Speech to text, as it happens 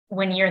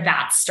when you're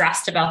that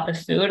stressed about the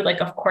food, like,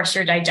 of course,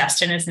 your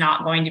digestion is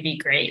not going to be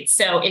great.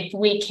 So if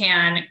we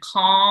can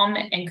calm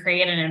and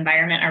create an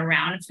environment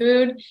around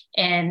food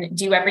and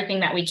do everything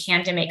that we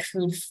can to make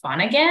food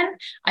fun again,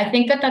 I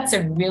think that that's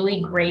a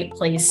really great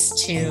place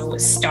to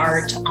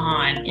start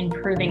on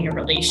improving your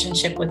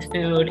relationship with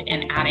food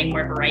and adding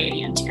more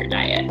variety into your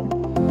diet.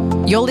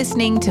 You're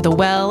listening to the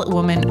Well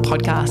Woman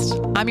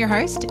podcast. I'm your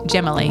host,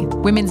 Gemma Lee,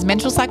 women's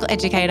menstrual cycle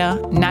educator,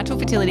 natural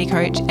fertility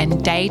coach,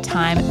 and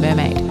daytime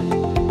mermaid.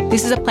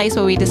 This is a place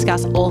where we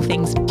discuss all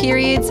things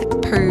periods,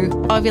 poo,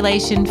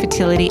 ovulation,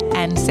 fertility,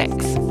 and sex.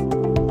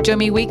 Join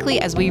me weekly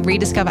as we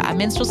rediscover our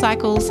menstrual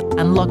cycles,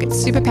 unlock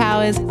its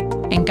superpowers,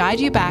 and guide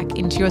you back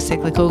into your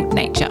cyclical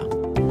nature.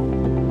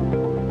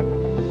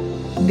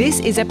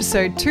 This is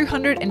episode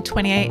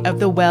 228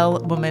 of the Well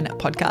Woman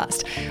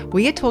podcast.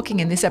 We are talking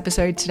in this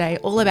episode today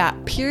all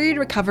about period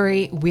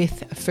recovery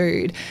with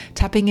food,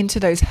 tapping into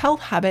those health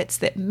habits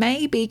that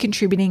may be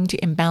contributing to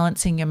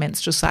imbalancing your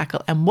menstrual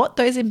cycle and what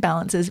those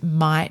imbalances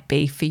might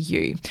be for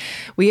you.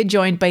 We are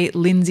joined by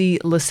Lindsey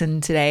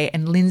Lusson today,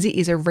 and Lindsey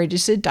is a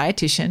registered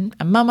dietitian,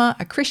 a mama,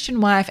 a Christian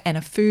wife, and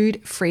a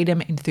food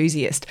freedom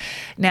enthusiast.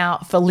 Now,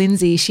 for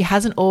Lindsey, she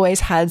hasn't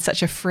always had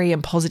such a free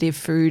and positive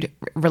food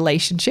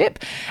relationship,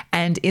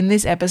 and in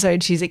this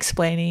episode, she's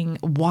explaining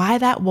why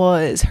that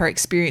was, her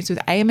experience with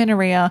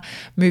amenorrhea,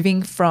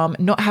 moving from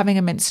not having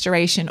a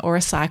menstruation or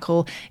a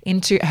cycle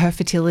into her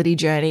fertility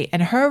journey,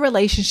 and her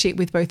relationship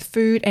with both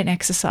food and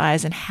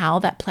exercise, and how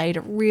that played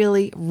a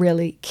really,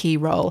 really key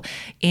role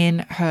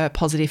in her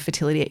positive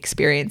fertility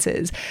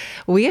experiences.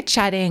 We are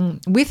chatting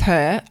with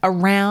her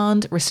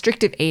around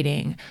restrictive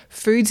eating,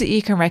 foods that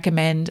you can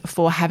recommend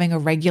for having a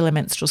regular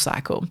menstrual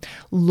cycle,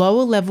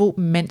 lower level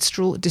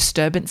menstrual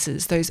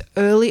disturbances, those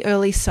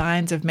early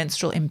signs of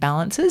menstrual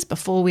imbalances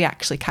before we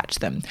actually catch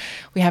them.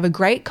 We have a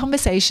great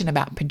conversation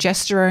about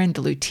progesterone,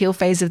 the luteal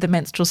phase of the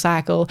menstrual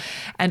cycle,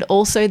 and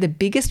also the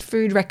biggest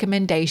food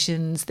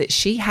recommendations that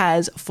she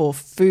has for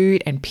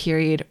food and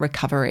period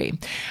recovery.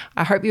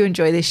 I hope you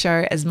enjoy this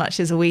show as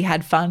much as we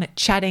had fun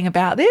chatting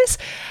about this.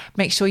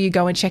 Make sure you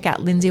go and check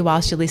out Lindsey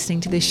whilst you're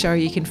listening to this show.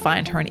 You can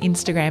find her on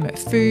Instagram at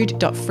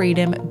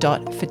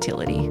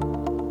food.freedom.fertility.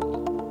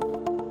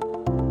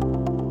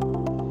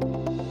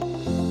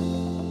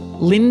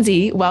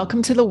 Lindsey,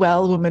 welcome to the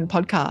Well Woman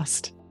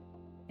podcast.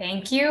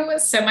 Thank you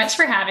so much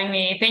for having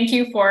me. Thank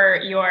you for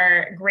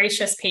your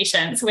gracious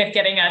patience with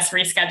getting us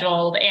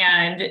rescheduled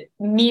and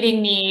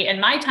meeting me in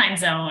my time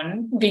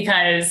zone,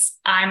 because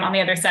I'm on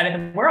the other side of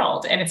the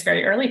world and it's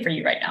very early for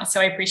you right now.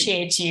 So I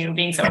appreciate you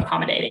being so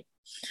accommodating.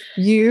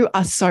 You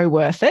are so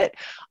worth it.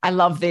 I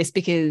love this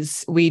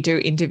because I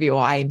interview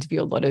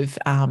a lot of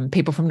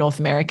people from North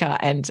America.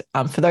 And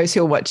for those who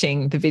are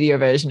watching the video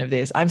version of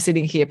this, I'm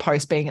sitting here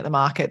post being at the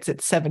markets at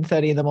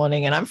 7:30 in the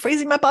morning and I'm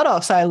freezing my butt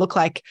off. So I look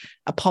like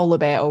a polar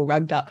bear all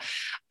rugged up.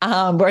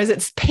 Whereas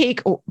it's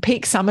peak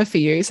summer for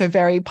you. So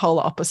very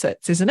polar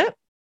opposites, isn't it?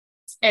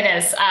 It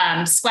is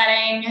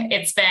sweating.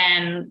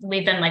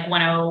 We've been like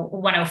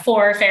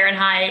 104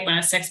 Fahrenheit,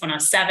 106,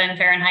 107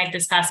 Fahrenheit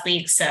this past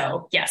week.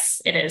 So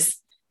yes, it is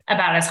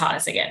about as hot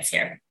as it gets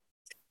here.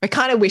 We're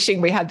kind of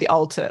wishing we had the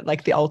alternate.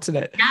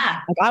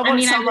 Yeah. I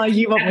want summer,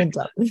 you want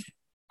winter.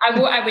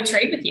 I would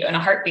trade with you in a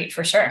heartbeat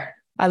for sure.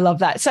 I love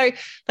that. So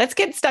let's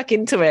get stuck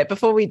into it.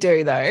 Before we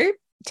do though,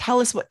 tell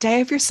us, what day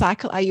of your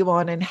cycle are you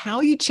on and how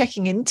are you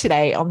checking in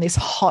today on this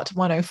hot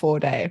 104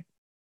 day?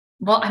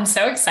 Well, I'm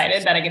so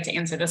excited that I get to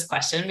answer this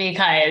question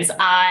because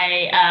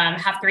I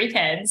have 3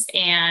 kids.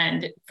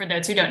 And for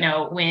those who don't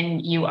know,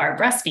 when you are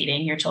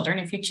breastfeeding your children,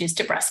 if you choose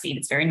to breastfeed,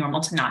 it's very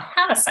normal to not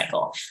have a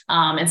cycle.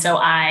 And so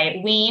I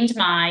weaned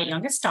my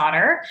youngest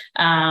daughter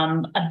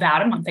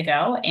about a month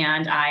ago,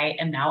 and I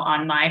am now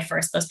on my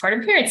first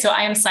postpartum period. So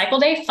I am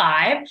cycle day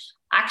 5,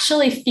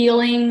 actually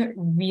feeling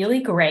really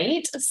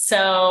great.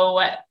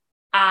 So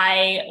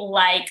I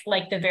like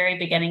the very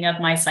beginning of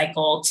my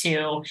cycle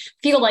to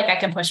feel like I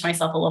can push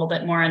myself a little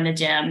bit more in the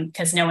gym,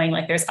 because knowing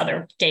like there's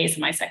other days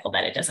in my cycle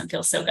that it doesn't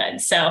feel so good.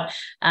 So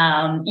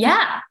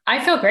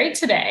I feel great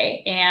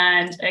today.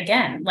 And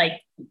again,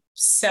 like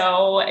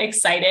so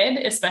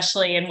excited,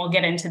 especially, and we'll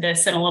get into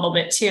this in a little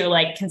bit too,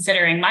 like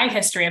considering my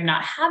history of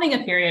not having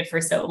a period for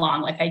so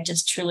long, like I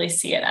just truly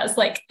see it as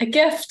like a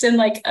gift and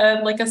like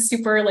a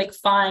super like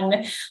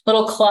fun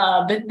little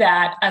club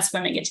that us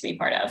women get to be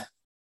part of.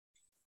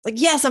 Like,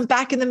 yes, I'm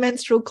back in the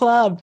menstrual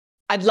club.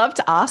 I'd love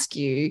to ask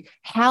you,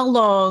 how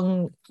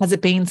long has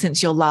it been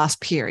since your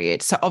last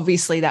period? So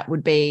obviously that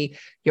would be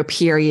your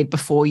period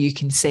before you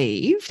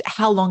conceived.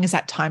 How long has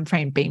that time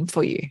frame been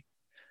for you?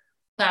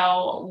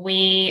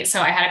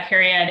 So I had a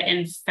period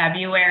in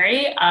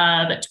February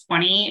of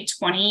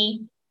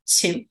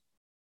 2022.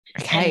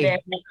 Okay.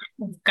 And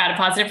then got a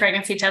positive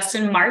pregnancy test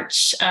in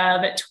March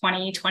of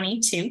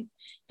 2022.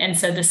 And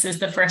so this is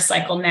the first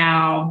cycle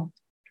now.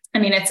 I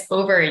mean, it's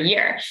over a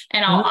year.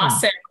 And I'll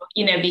also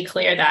be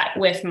clear that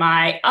with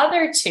my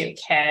other two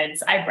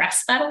kids, I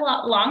breastfed a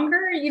lot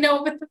longer.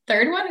 With the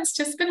third one, it's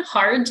just been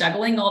hard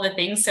juggling all the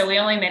things. So we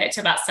only made it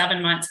to about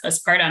 7 months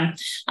postpartum.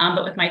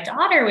 But with my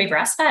daughter, we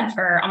breastfed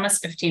for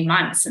almost 15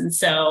 months. And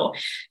so,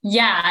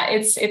 yeah,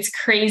 it's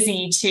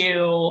crazy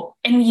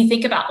and when you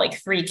think about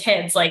like 3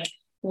 kids, like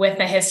with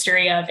a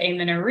history of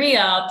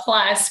amenorrhea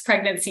plus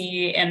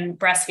pregnancy and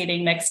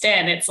breastfeeding mixed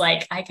in, it's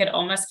like I could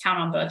almost count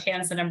on both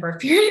hands the number of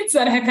periods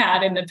that I've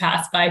had in the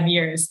past 5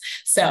 years.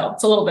 So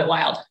it's a little bit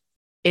wild.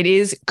 It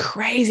is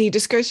crazy. It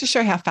just goes to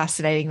show how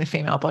fascinating the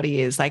female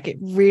body is. Like, it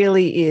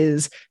really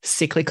is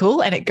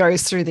cyclical and it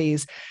goes through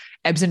these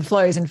ebbs and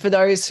flows. And for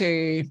those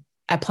who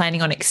are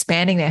planning on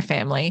expanding their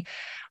family,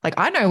 like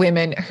I know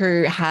women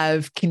who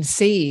have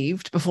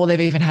conceived before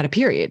they've even had a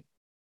period.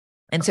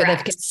 And so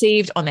they've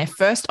conceived on their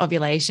first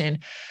ovulation,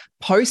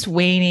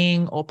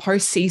 post-weaning or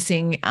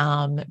post-ceasing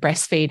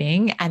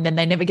breastfeeding, and then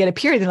they never get a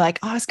period. They're like,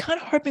 I was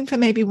kind of hoping for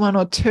maybe 1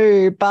 or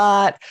 2,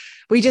 but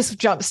we just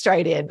jump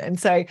straight in. And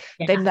so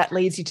then that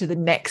leads you to the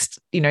next,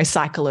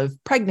 cycle of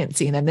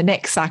pregnancy and then the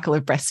next cycle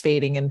of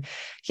breastfeeding. And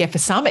for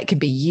some, it can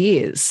be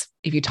years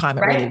if you time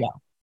it really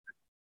well.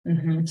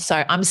 Mm-hmm.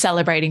 So I'm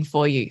celebrating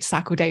for you.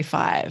 Cycle day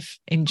 5.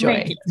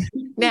 Enjoy.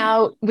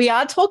 Now, we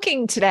are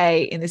talking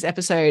today in this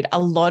episode a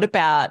lot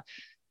about,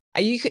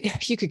 you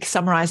could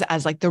summarize it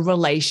as like the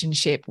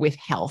relationship with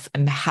health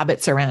and the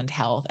habits around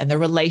health and the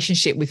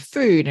relationship with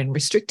food and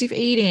restrictive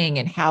eating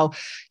and how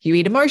you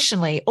eat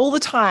emotionally all the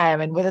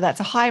time and whether that's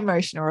a high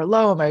emotion or a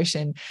low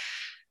emotion.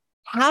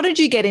 How did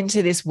you get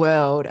into this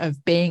world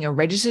of being a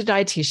registered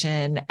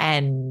dietitian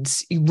and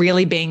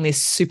really being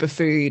this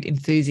superfood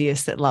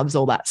enthusiast that loves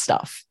all that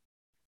stuff?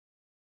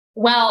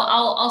 Well,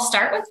 I'll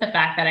start with the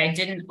fact that I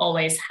didn't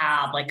always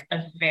have like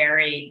a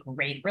very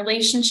great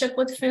relationship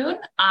with food.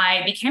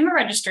 I became a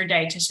registered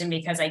dietitian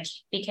because I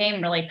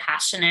became really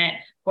passionate,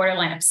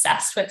 borderline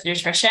obsessed with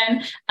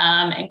nutrition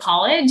in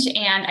college.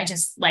 And I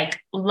just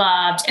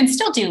loved and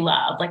still do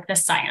love like the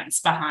science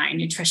behind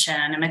nutrition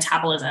and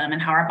metabolism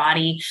and how our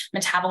body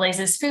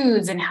metabolizes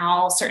foods and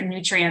how certain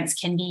nutrients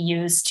can be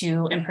used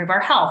to improve our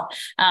health.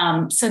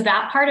 So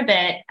that part of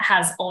it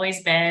has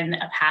always been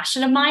a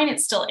passion of mine.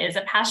 It still is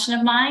a passion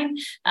of mine.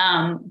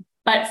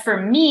 But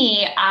for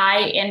me,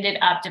 I ended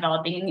up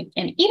developing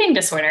an eating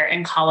disorder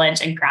in college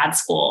and grad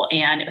school.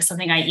 And it was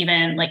something I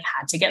even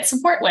had to get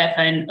support with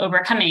and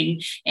overcoming.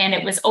 And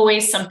it was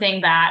always something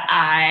that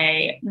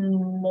I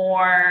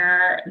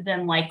more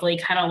than likely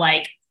kind of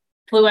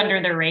flew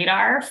under the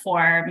radar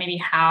for maybe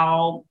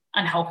how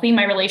unhealthy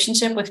my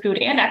relationship with food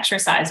and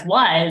exercise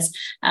was,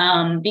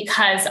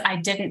 because I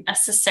didn't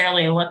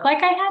necessarily look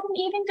like I had an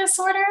eating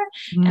disorder.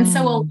 And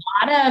so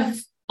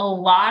a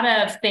lot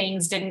of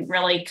things didn't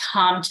really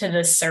come to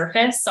the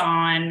surface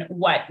on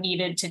what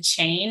needed to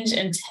change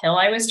until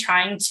I was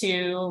trying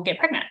to get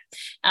pregnant.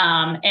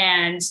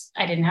 And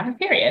I didn't have a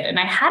period, and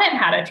I hadn't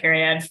had a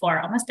period for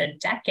almost a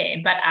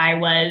decade, but I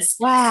was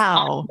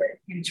on birth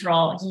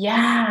control.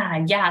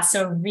 Yeah.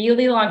 So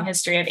really long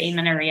history of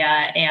amenorrhea.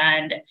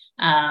 And,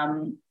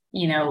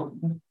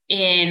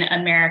 in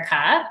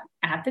America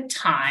at the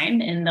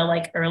time in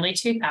the early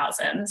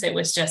 2000s, it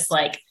was just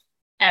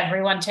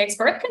everyone takes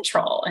birth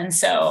control. And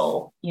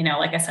so,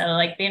 like I said, I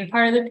like being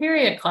part of the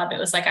period club. It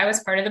was I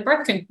was part of the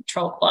birth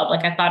control club.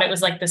 I thought it was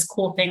this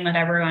cool thing that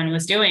everyone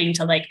was doing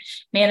to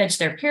manage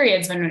their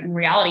periods, when in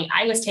reality,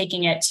 I was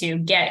taking it to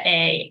get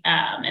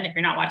and if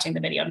you're not watching the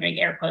video, I'm doing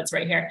air quotes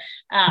right here,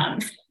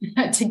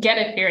 to get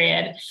a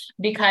period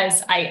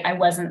because I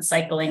wasn't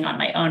cycling on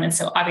my own. And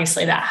so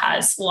obviously that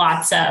has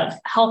lots of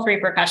health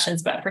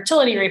repercussions, but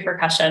fertility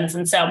repercussions.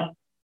 And so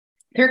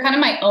through kind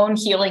of my own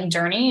healing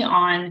journey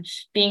on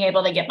being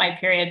able to get my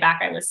period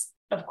back, I was,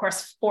 of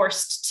course,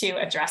 forced to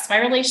address my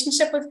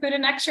relationship with food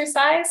and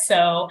exercise.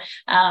 So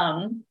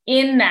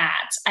in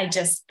that, I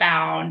just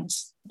found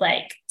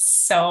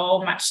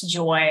so much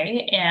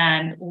joy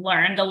and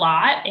learned a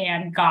lot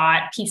and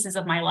got pieces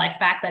of my life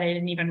back that I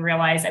didn't even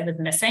realize I was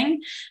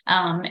missing.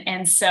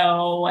 And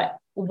so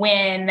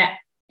when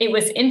it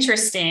was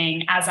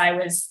interesting, as I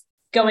was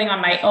going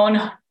on my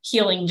own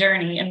healing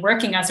journey and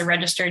working as a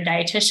registered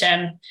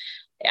dietitian,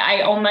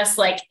 I almost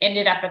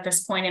ended up at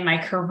this point in my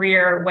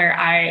career where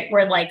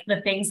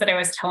the things that I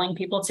was telling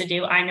people to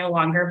do, I no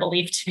longer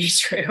believe to be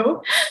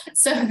true.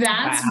 So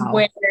that's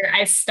where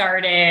I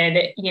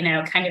started,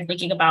 kind of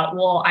thinking about,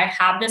 well, I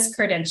have this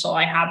credential,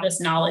 I have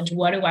this knowledge.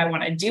 What do I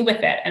want to do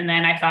with it? And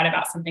then I thought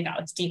about something that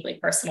was deeply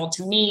personal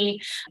to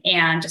me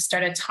and just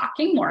started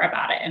talking more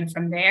about it. And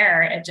from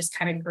there, it just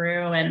kind of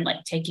grew and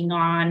taking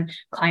on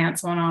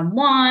clients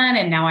one-on-one.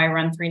 And now I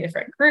run 3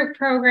 different group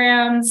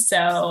programs.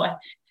 So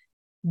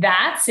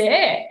that's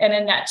it in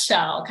a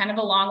nutshell, kind of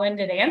a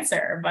long-winded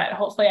answer, but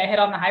hopefully I hit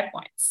on the high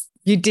points.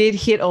 You did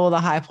hit all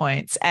the high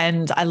points.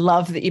 And I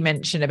love that you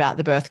mentioned about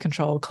the birth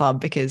control club,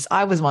 because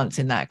I was once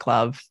in that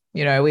club.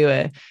 We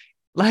were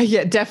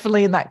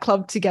definitely in that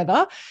club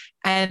together.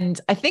 And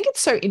I think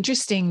it's so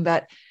interesting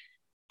that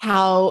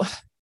how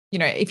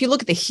if you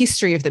look at the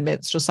history of the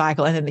menstrual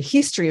cycle and then the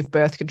history of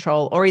birth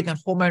control or even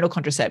hormonal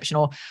contraception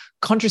or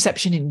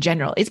contraception in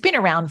general, it's been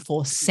around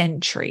for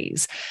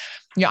centuries.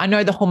 I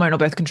know the hormonal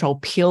birth control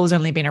pill has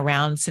only been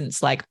around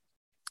since like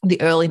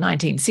the early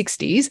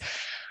 1960s.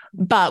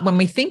 But when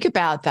we think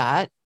about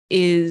that,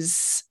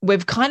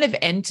 we've kind of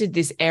entered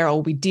this era,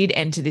 or we did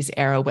enter this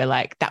era where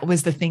like that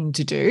was the thing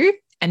to do.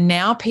 And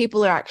now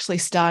people are actually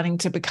starting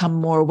to become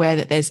more aware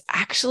that there's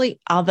actually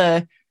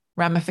other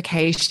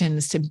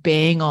ramifications to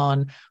being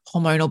on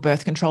hormonal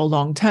birth control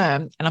long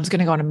term. And I'm just going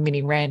to go on a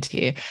mini rant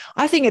here.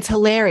 I think it's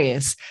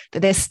hilarious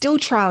that they're still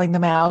trialing the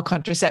male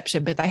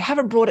contraception, but they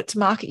haven't brought it to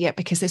market yet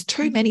because there's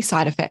too many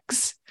side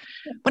effects.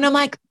 When I'm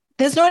like,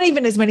 there's not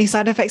even as many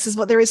side effects as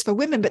what there is for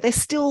women, but they're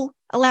still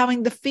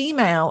allowing the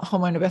female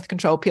hormonal birth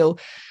control pill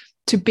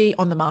to be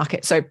on the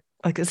market. So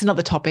like, it's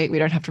another topic we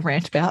don't have to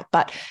rant about,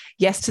 but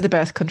yes to the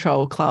birth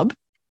control club.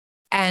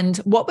 And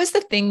what was the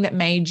thing that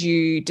made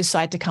you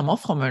decide to come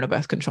off hormonal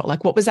birth control?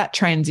 Like, what was that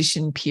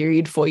transition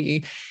period for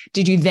you?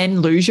 Did you then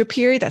lose your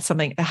period? That's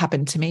something that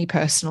happened to me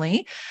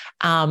personally.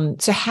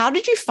 So how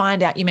did you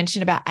find out? You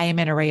mentioned about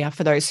amenorrhea.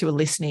 For those who are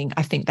listening,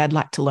 I think they'd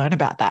like to learn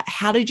about that.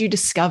 How did you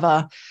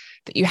discover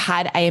that you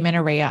had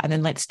amenorrhea? And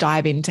then let's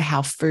dive into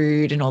how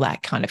food and all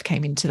that kind of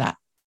came into that.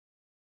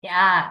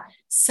 Yeah.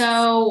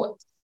 So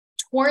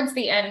towards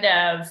the end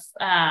of,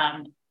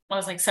 I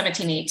was like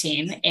 17,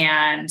 18,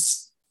 and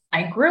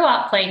I grew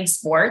up playing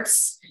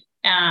sports,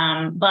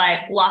 but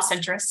lost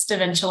interest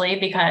eventually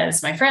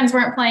because my friends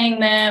weren't playing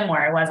them or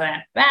I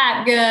wasn't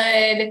that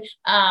good.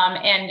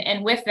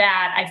 And with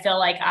that, I feel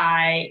like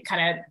I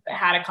kind of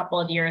had a couple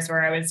of years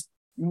where I was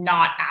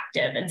not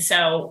active. And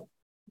so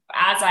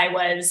as I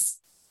was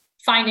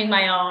finding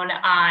my own,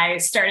 I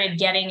started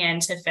getting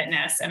into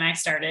fitness and I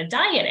started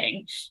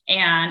dieting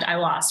and I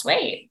lost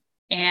weight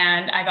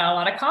and I got a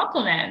lot of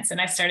compliments and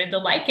I started to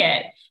like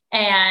it.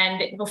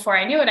 And before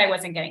I knew it, I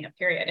wasn't getting a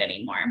period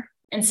anymore.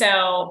 And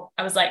so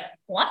I was like,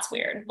 well, that's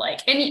weird. Like,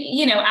 and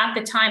at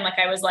the time, like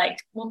I was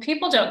like, well,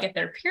 people don't get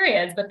their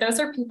periods, but those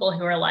are people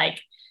who are like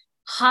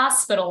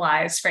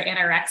hospitalized for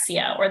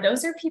anorexia, or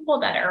those are people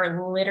that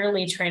are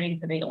literally training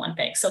for the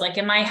Olympics. So like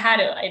in my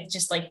head, it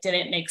just like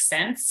didn't make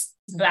sense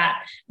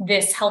that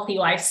this healthy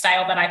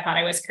lifestyle that I thought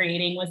I was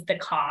creating was the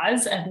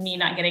cause of me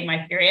not getting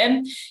my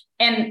period.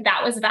 And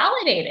that was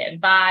validated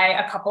by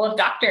a couple of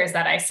doctors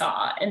that I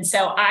saw. And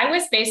so I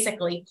was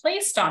basically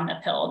placed on the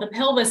pill. The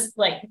pill was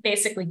like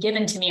basically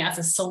given to me as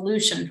a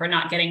solution for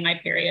not getting my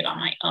period on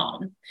my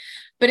own.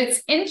 But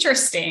it's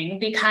interesting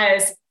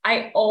because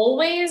I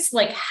always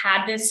like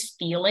had this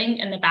feeling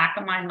in the back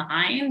of my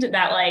mind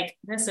that like,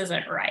 this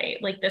isn't right.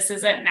 Like, this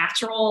isn't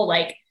natural.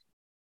 Like,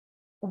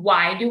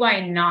 why do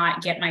I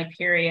not get my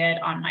period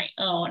on my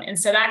own? And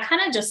so that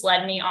kind of just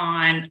led me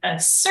on a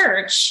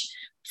search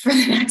for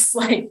the next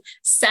like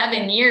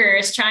 7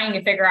 years, trying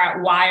to figure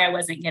out why I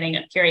wasn't getting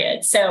a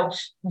period. So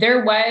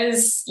there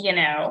was,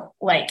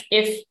 like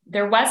if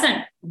there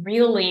wasn't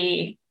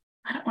really,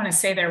 I don't want to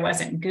say there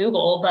wasn't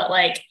Google, but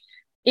like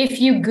if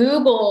you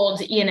Googled,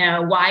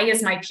 why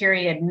is my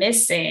period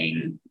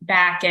missing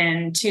back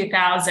in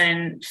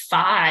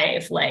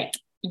 2005, like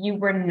you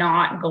were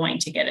not going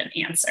to get an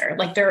answer.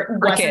 Like there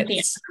wasn't the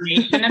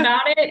information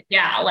about it.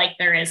 Yeah. Like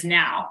there is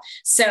now.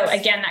 So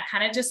again, that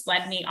kind of just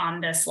led me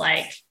on this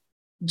like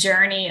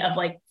journey of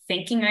like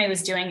thinking I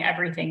was doing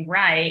everything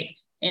right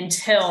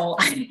until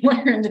I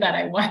learned that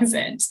I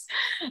wasn't.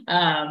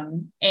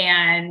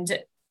 And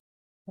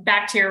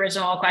back to your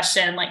original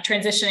question, like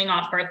transitioning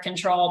off birth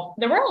control,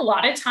 there were a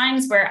lot of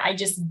times where I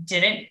just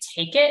didn't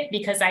take it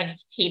because I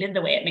hated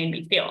the way it made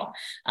me feel.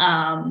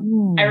 I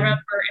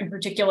remember in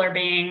particular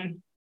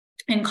being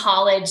in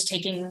college,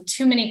 taking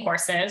too many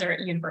courses, or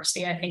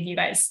university, I think you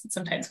guys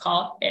sometimes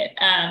call it,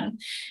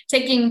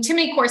 taking too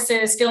many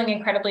courses, feeling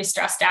incredibly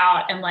stressed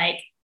out and like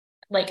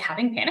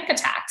having panic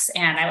attacks.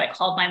 And I like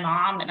called my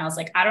mom and I was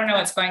like, I don't know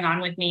what's going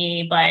on with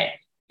me, but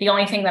the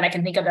only thing that I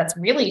can think of that's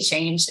really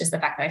changed is the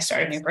fact that I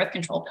started a new birth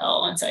control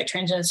pill. And so I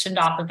transitioned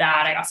off of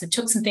that. I also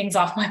took some things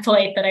off my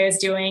plate that I was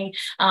doing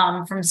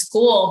from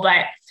school,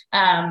 but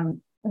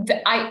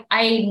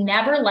I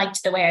never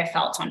liked the way I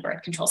felt on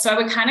birth control. So I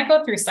would kind of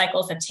go through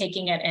cycles of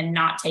taking it and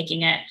not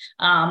taking it,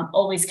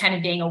 always kind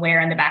of being aware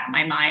in the back of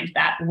my mind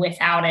that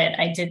without it,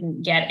 I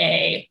didn't get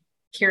a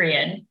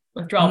period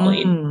withdrawal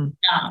bleed, and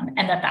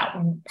that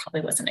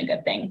probably wasn't a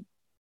good thing.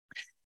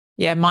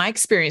 Yeah, my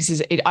experience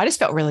is I just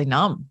felt really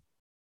numb,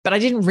 but I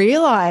didn't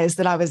realize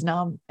that I was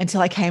numb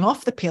until I came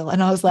off the pill.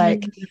 And I was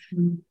like,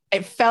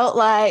 it felt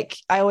like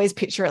I always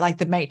picture it like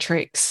the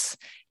Matrix,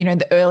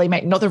 the early,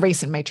 not the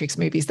recent Matrix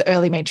movies, the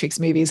early Matrix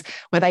movies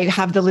where they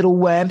have the little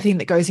worm thing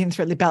that goes in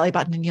through the belly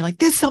button and you're like,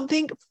 there's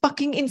something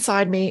fucking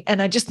inside me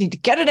and I just need to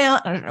get it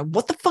out. I don't know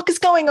what the fuck is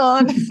going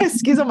on.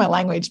 Excuse my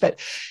language, but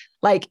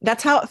like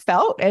that's how it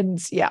felt. And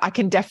yeah, I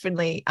can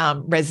definitely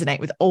resonate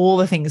with all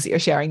the things that you're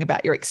sharing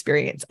about your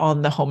experience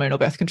on the hormonal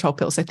birth control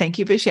pill. So thank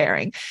you for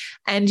sharing.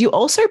 And you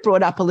also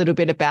brought up a little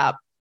bit about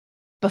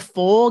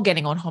before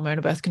getting on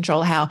hormonal birth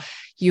control, how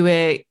you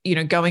were,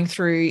 going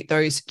through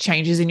those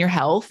changes in your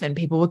health and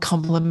people were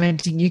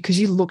complimenting you because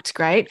you looked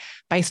great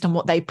based on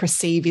what they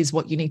perceive is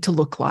what you need to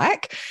look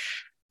like.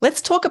 Let's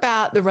talk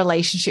about the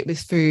relationship with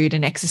food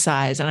and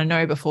exercise. And I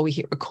know before we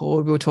hit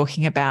record, we were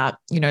talking about,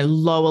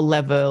 lower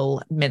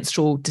level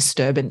menstrual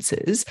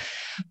disturbances.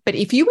 But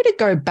if you were to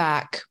go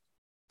back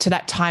to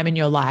that time in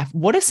your life,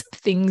 what are some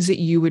things that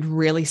you would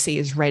really see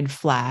as red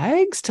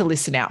flags to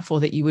listen out for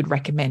that you would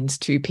recommend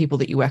to people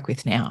that you work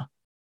with now?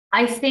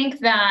 I think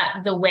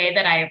that the way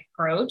that I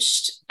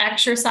approached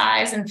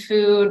exercise and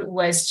food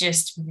was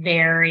just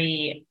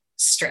very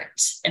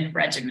strict and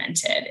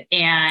regimented.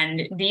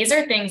 And these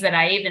are things that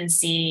I even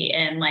see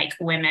in like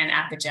women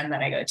at the gym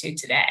that I go to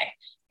today.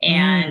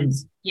 And,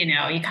 you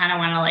kind of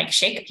want to like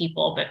shake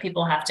people, but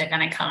people have to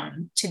kind of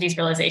come to these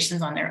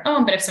realizations on their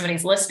own. But if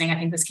somebody's listening, I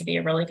think this could be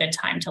a really good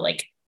time to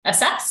like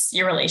assess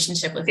your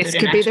relationship with food. This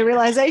could be the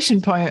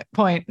realization point.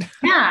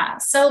 Yeah.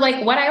 So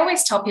like what I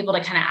always tell people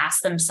to kind of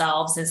ask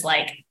themselves is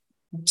like,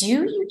 do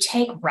you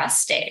take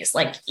rest days?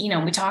 Like, we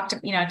talked,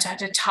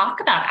 to talk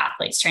about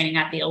athletes training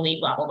at the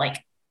elite level, like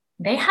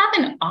they have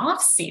an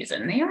off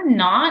season. They are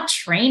not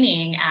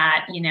training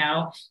at,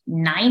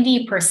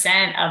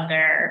 90% of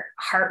their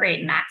heart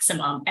rate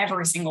maximum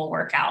every single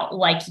workout,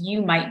 like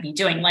you might be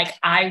doing, like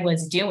I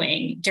was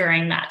doing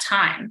during that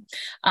time.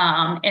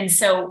 And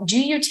so do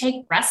you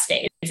take rest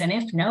days? And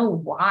if no,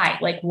 why?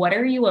 Like, what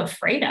are you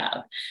afraid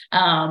of?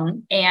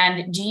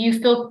 And do you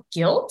feel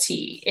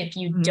guilty if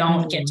you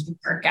don't get to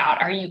work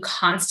out? Are you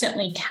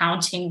constantly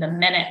counting the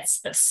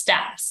minutes, the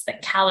steps, the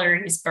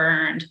calories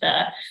burned,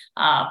 the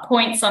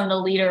points on the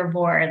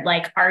leaderboard?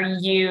 Like, are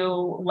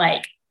you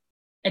like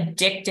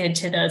addicted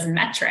to those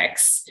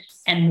metrics,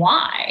 and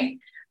why?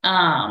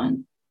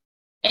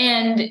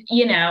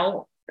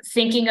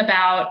 Thinking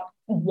about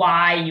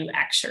why you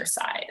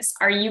exercise.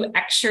 Are you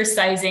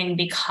exercising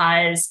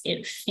because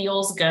it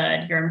feels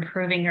good, you're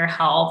improving your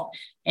health,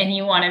 and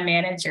you want to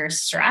manage your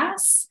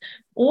stress?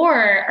 Or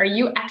are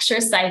you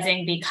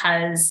exercising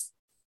because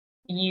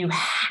you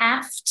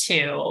have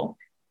to,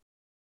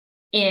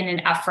 in an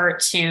effort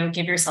to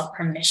give yourself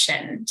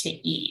permission to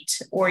eat,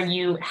 or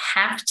you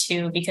have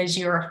to because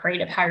you're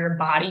afraid of how your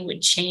body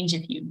would change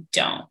if you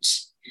don't?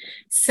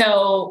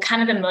 So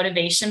kind of the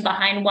motivation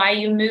behind why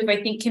you move,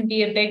 I think, can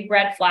be a big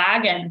red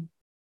flag. And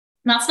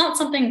that's not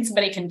something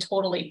somebody can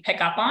totally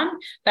pick up on.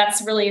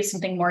 That's really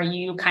something more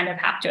you kind of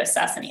have to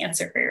assess and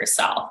answer for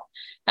yourself.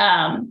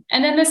 And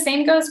then the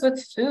same goes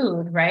with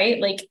food,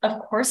 right? Like, of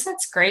course,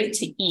 it's great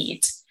to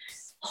eat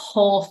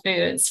whole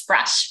foods,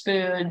 fresh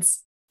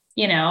foods,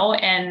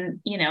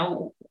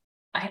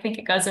 I think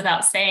it goes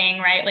without saying,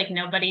 right? Like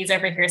nobody's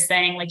over here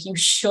saying like you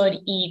should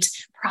eat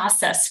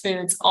processed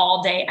foods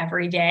all day,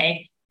 every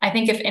day. I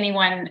think if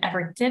anyone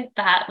ever did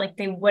that, like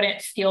they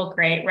wouldn't feel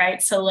great,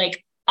 right? So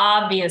like,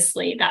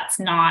 obviously that's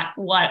not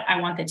what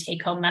I want the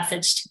take-home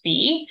message to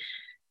be.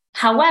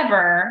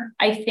 However,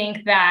 I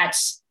think that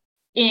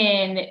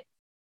in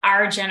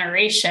our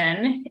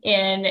generation,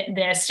 in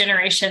this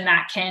generation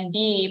that can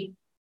be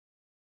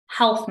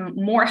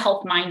more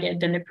health-minded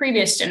than the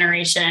previous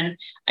generation,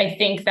 I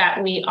think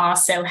that we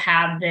also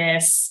have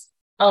this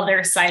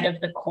other side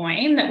of the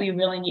coin that we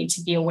really need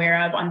to be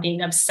aware of on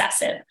being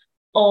obsessive,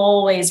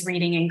 always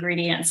reading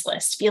ingredients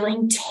list,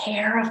 feeling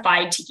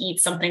terrified to eat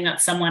something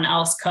that someone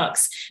else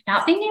cooks,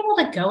 not being able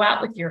to go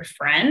out with your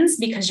friends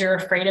because you're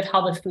afraid of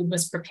how the food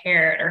was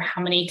prepared or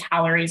how many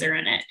calories are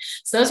in it.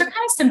 So those are kind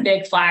of some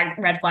big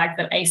red flags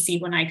that I see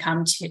when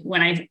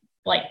I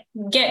like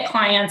get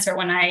clients, or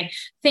when I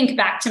think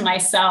back to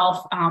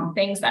myself,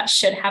 things that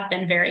should have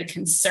been very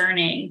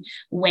concerning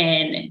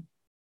when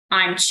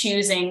I'm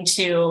choosing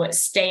to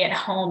stay at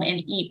home and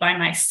eat by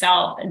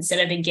myself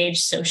instead of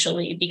engage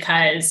socially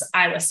because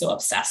I was so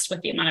obsessed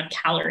with the amount of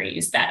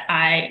calories that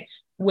I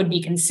would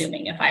be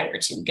consuming if I were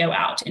to go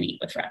out and eat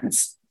with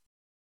friends.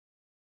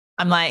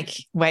 I'm like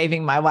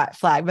waving my white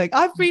flag, like,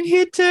 I've been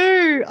here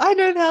too. I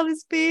know how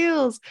this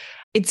feels.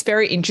 It's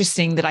very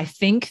interesting that I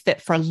think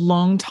that for a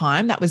long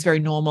time that was very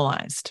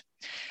normalized,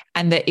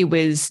 and that it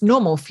was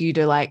normal for you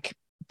to like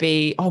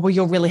be, oh, well,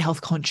 you're really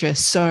health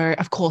conscious, so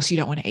of course you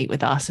don't want to eat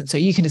with us. And so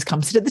you can just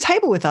come sit at the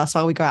table with us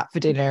while we go out for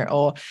dinner.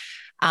 Or,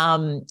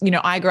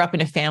 I grew up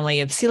in a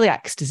family of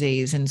celiac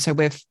disease. And so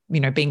we've,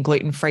 been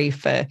gluten-free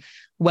for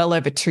well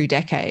over 2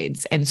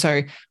 decades. And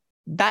so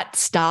that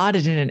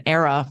started in an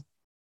era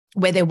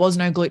where there was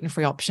no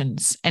gluten-free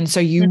options. And so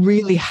you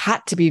really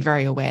had to be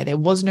very aware. There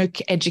was no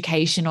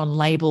education on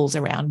labels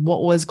around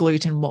what was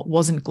gluten, what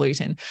wasn't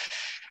gluten.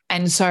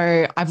 And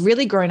so I've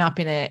really grown up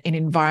in an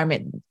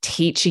environment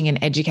teaching and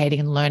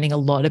educating and learning a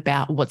lot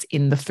about what's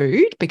in the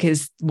food,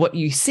 because what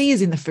you see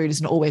is in the food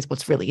isn't always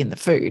what's really in the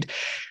food.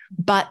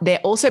 But there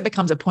also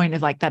becomes a point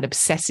of like that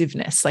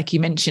obsessiveness, like you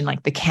mentioned,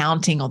 like the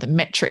counting or the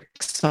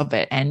metrics of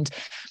it. And,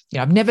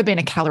 I've never been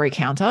a calorie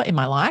counter in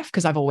my life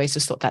because I've always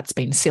just thought that's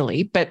been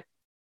silly. But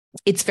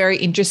it's very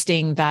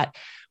interesting that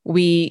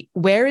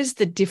where is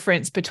the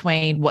difference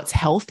between what's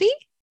healthy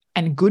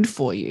and good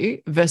for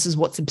you versus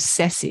what's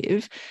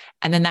obsessive.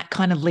 And then that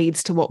kind of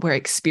leads to what we're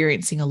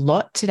experiencing a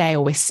lot today,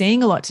 or we're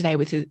seeing a lot today,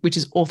 which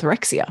is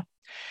orthorexia.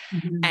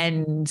 Mm-hmm.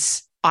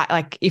 And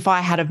if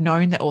I had have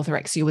known that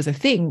orthorexia was a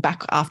thing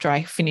back after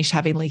I finished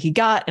having leaky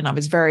gut and I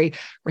was very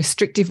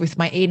restrictive with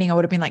my eating, I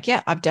would have been like,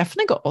 yeah, I've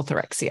definitely got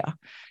orthorexia.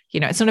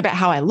 It's not about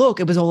how I look.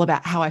 It was all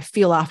about how I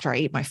feel after I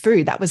eat my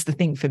food. That was the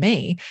thing for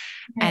me.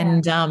 Yeah.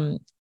 And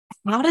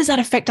how does that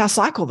affect our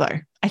cycle though?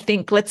 I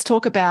think let's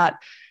talk about,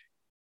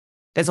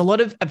 there's a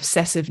lot of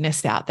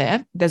obsessiveness out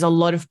there. There's a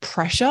lot of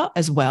pressure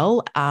as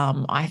well.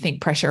 I think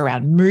pressure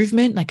around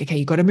movement, like, okay,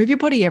 you got to move your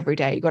body every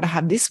day. You got to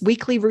have this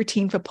weekly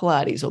routine for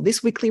Pilates or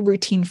this weekly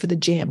routine for the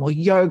gym or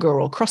yoga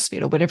or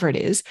CrossFit or whatever it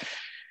is.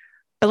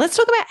 But let's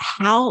talk about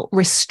how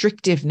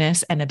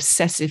restrictiveness and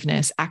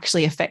obsessiveness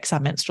actually affects our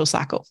menstrual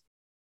cycle.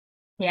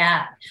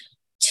 Yeah.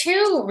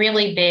 Two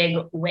really big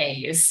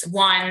ways.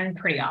 One,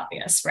 pretty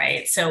obvious,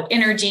 right? So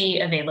energy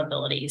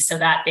availability. So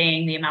that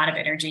being the amount of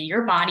energy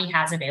your body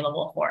has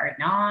available for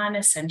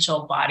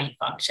non-essential body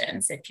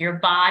functions. If your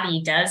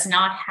body does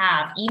not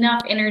have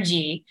enough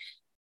energy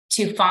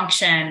to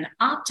function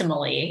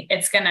optimally,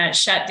 it's going to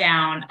shut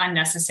down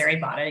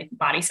unnecessary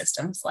body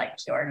systems like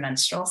your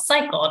menstrual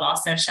cycle. It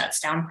also shuts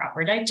down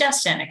proper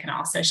digestion. It can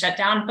also shut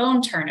down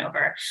bone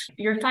turnover,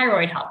 your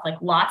thyroid health. Like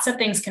lots of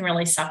things can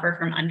really suffer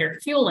from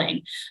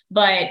underfueling.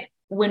 But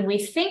when we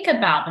think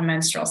about the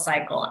menstrual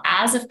cycle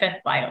as a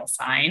fifth vital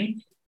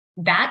sign,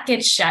 that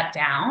gets shut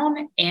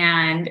down,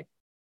 and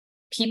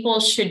people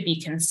should be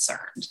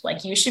concerned.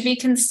 Like you should be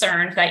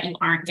concerned that you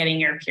aren't getting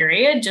your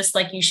period, just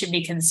like you should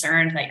be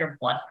concerned that your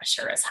blood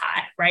pressure is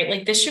high, right?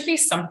 Like this should be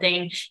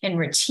something in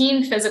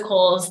routine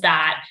physicals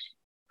that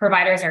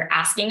providers are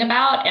asking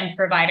about and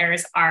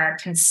providers are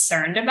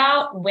concerned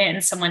about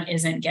when someone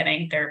isn't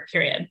getting their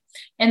period.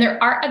 And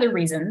there are other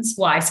reasons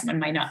why someone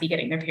might not be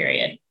getting their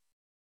period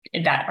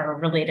that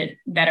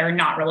are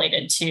not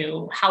related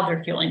to how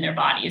they're fueling their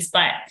bodies.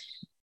 But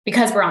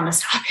because we're on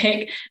this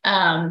topic,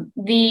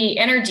 the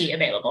energy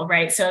available,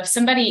 right? So if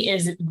somebody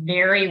is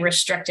very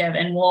restrictive,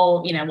 and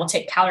we'll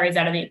take calories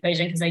out of the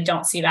equation because I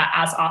don't see that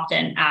as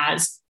often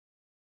as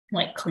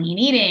like clean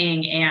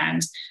eating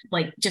and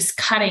like just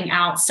cutting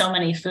out so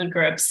many food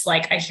groups.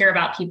 Like I hear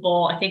about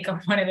people, I think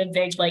one of the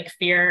big like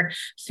fear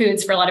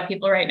foods for a lot of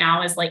people right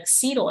now is like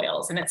seed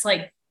oils. And it's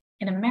like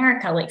in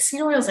America, like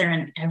seed oils are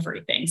in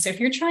everything. So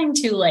if you're trying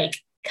to like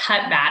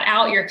cut that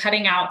out, you're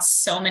cutting out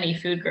so many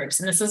food groups.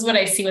 And this is what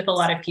I see with a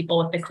lot of people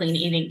with the clean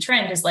eating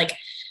trend is like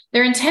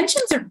their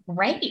intentions are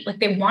great. Like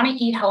they want to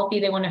eat healthy.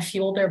 They want to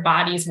fuel their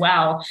bodies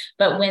well.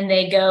 But when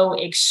they go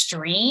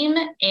extreme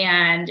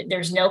and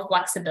there's no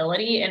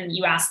flexibility, and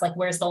you ask like,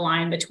 where's the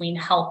line between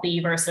healthy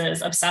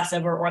versus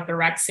obsessive or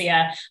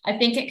orthorexia? I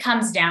think it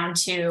comes down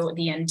to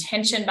the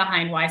intention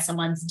behind why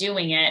someone's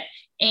doing it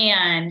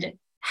and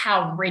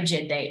how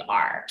rigid they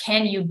are.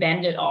 Can you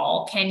bend it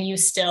all? Can you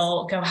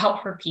still go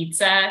out for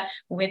pizza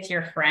with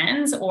your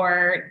friends,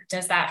 or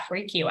does that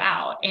freak you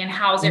out? And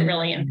how is it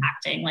really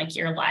impacting like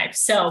your life?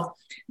 So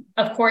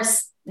of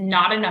course,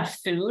 not enough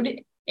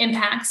food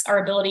impacts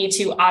our ability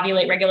to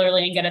ovulate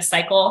regularly and get a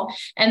cycle.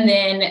 And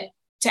then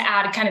to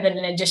add kind of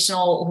an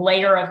additional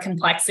layer of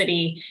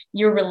complexity,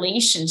 your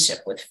relationship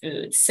with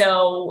food.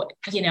 So,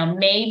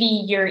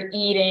 maybe you're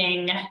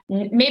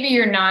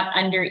not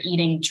under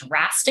eating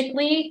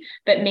drastically,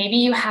 but maybe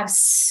you have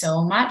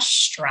so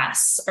much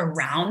stress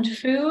around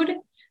food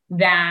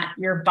that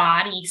your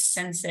body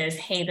senses,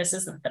 hey, this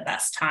isn't the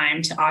best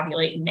time to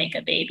ovulate and make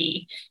a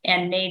baby.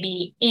 And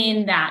maybe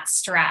in that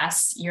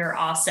stress, you're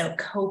also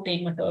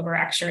coping with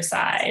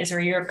overexercise, or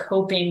you're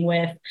coping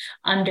with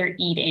under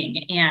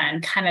eating,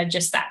 and kind of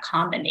just that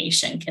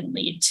combination can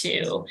lead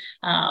to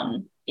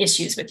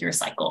issues with your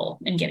cycle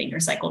and getting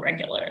your cycle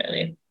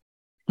regularly.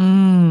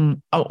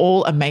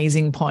 All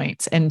amazing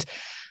points. And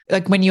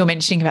like when you were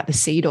mentioning about the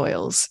seed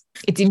oils,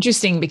 it's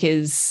interesting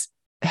because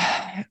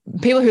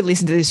people who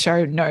listen to this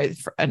show know,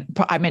 and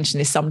I mention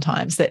this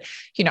sometimes, that,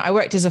 I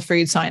worked as a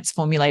food science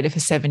formulator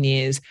for 7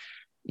 years,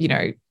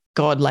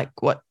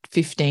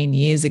 15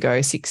 years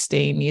ago,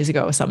 16 years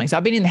ago or something. So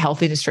I've been in the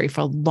health industry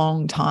for a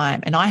long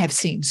time, and I have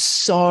seen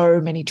so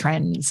many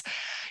trends,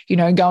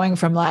 going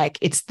from like,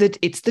 it's the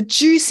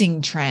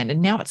juicing trend,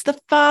 and now it's the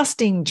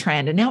fasting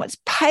trend, and now it's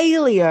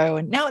paleo,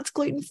 and now it's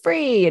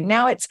gluten-free, and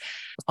now it's,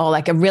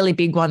 like a really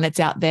big one that's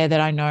out there that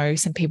I know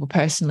some people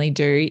personally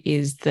do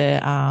is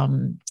the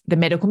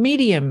medical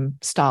medium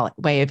style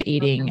way of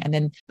eating. And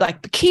then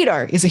like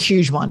keto is a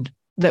huge one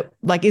that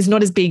like is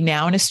not as big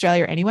now in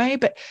Australia anyway,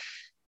 but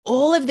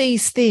all of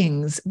these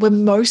things were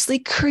mostly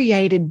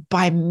created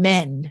by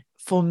men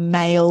for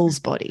males'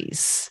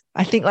 bodies.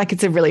 I think like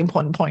it's a really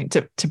important point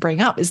to bring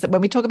up, is that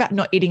when we talk about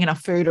not eating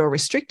enough food or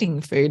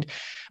restricting food,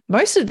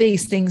 most of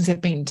these things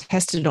have been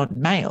tested on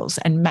males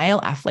and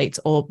male athletes,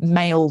 or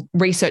male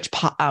research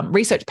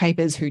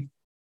papers who,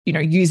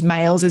 use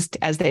males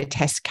as their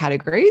test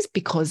categories,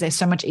 because they're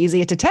so much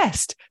easier to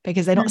test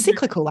because they're not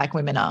cyclical like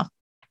women are.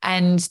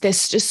 And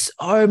there's just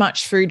so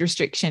much food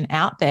restriction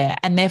out there.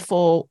 And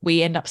therefore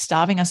we end up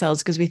starving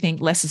ourselves because we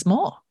think less is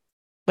more,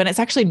 when it's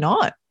actually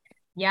not.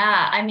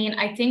 Yeah, I mean,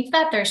 I think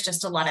that there's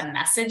just a lot of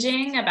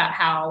messaging about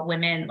how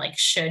women like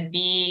should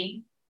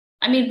be.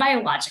 I mean,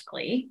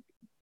 biologically,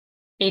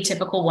 a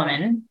typical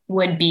woman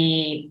would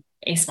be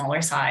a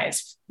smaller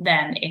size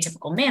than a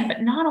typical man,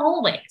 but not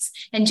always.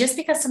 And just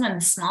because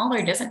someone's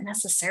smaller doesn't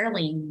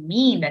necessarily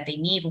mean that they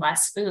need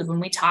less food. When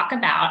we talk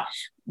about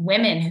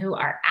women who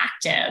are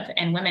active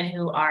and women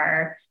who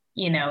are,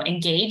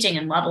 engaging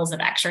in levels of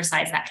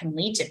exercise that can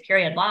lead to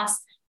period loss,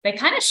 they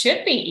kind of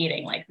should be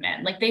eating like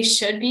men. Like they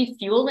should be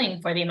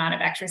fueling for the amount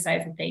of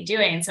exercise that they do.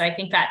 And so I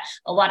think that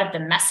a lot of the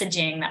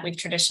messaging that we've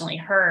traditionally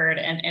heard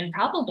and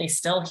probably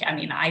still, I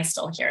mean, I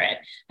still hear it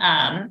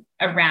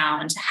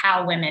around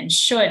how women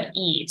should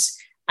eat,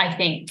 I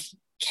think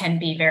can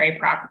be very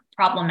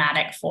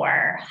problematic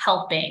for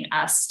helping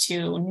us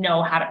to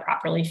know how to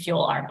properly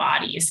fuel our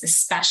bodies,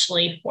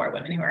 especially for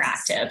women who are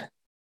active.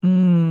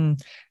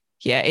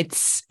 Yeah,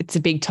 it's a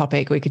big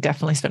topic. We could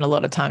definitely spend a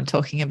lot of time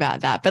talking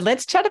about that. But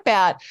let's chat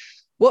about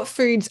what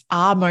foods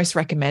are most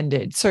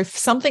recommended. So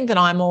something that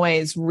I'm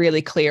always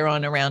really clear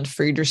on around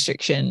food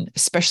restriction,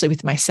 especially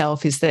with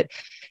myself, is that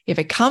if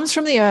it comes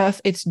from the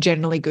earth, it's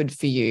generally good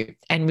for you.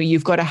 And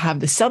you've got to have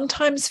the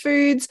sometimes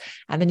foods,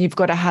 and then you've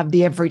got to have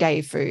the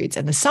everyday foods.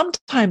 And the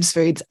sometimes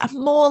foods are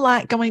more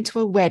like going to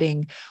a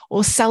wedding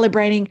or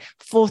celebrating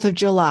 4th of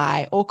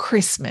July or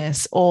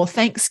Christmas or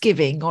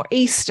Thanksgiving or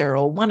Easter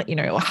or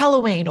or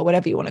Halloween or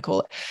whatever you want to call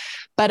it.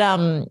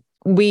 But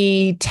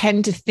we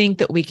tend to think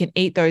that we can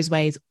eat those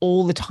ways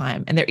all the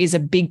time. And there is a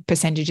big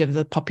percentage of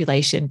the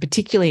population,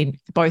 particularly in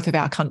both of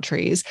our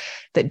countries,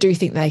 that do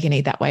think they can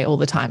eat that way all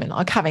the time. And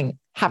like having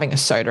a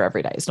soda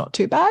every day is not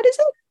too bad, is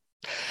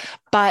it?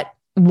 But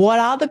what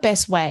are the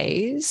best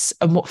ways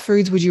and what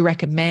foods would you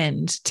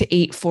recommend to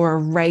eat for a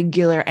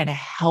regular and a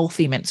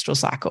healthy menstrual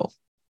cycle?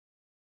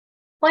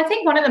 Well, I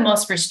think one of the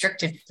most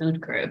restricted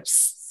food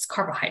groups is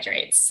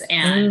carbohydrates.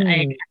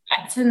 And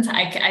I sense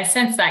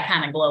that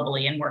kind of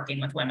globally in working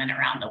with women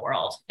around the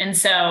world. And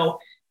so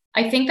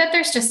I think that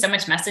there's just so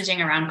much messaging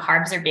around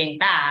carbs are being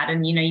bad.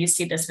 And, you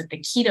see this with the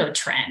keto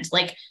trend,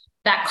 like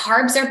that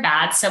carbs are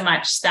bad so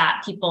much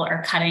that people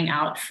are cutting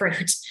out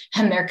fruit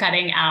and they're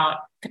cutting out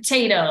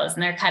potatoes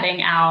and they're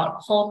cutting out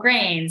whole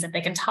grains if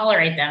they can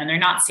tolerate them and they're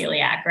not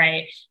celiac,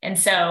 right? And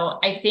so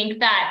I think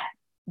that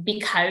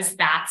because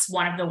that's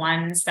one of the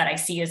ones that I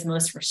see as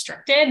most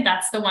restricted,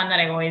 that's the one that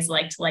I always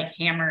like to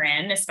hammer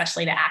in,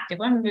 especially to active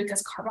women,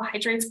 because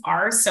carbohydrates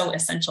are so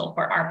essential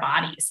for our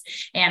bodies.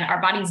 And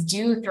our bodies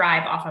do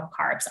thrive off of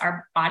carbs.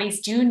 Our bodies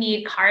do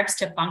need carbs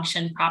to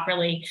function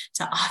properly,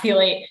 to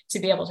ovulate, to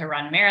be able to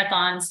run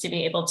marathons, to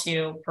be able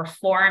to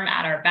perform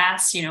at our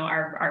best.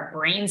 Our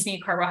brains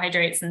need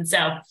carbohydrates. And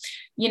so,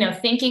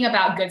 thinking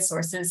about good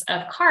sources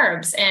of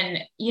carbs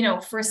and,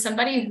 for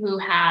somebody who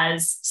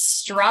has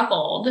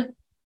struggled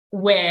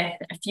with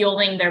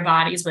fueling their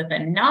bodies with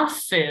enough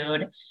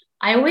food,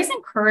 I always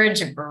encourage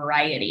a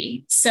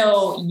variety.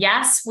 So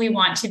yes, we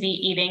want to be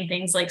eating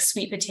things like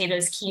sweet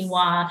potatoes,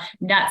 quinoa,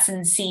 nuts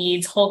and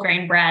seeds, whole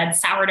grain bread,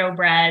 sourdough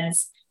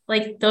breads.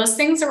 Like those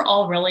things are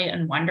all really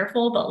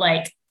wonderful,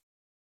 but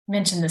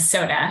mention the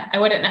soda. I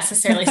wouldn't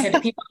necessarily say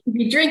that people should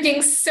be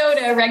drinking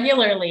soda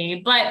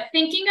regularly, but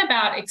thinking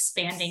about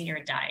expanding your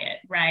diet,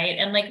 right?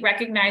 And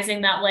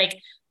recognizing that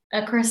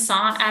a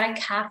croissant at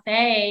a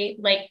cafe,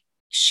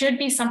 should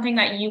be something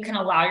that you can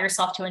allow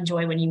yourself to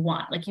enjoy when you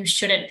want. You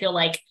shouldn't feel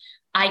like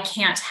I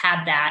can't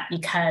have that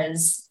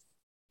because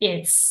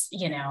it's,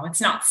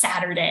 it's not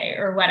Saturday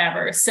or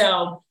whatever.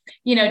 So,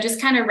 just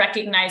kind of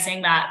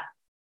recognizing that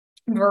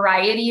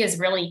variety is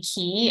really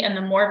key. And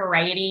the more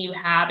variety you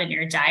have in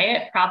your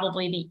diet,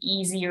 probably the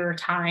easier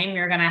time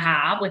you're going to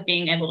have with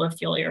being able to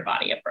fuel your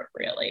body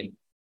appropriately.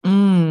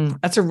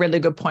 That's a really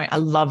good point. I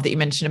love that you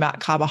mentioned about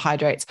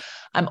carbohydrates.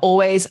 I'm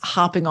always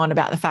harping on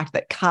about the fact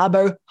that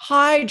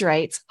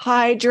carbohydrates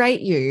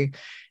hydrate you.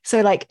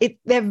 So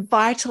they're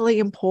vitally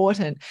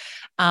important.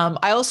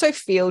 I also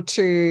feel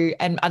too,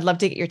 and I'd love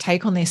to get your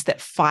take on this, that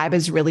fiber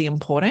is really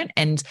important.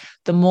 And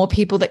the more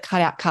people that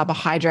cut out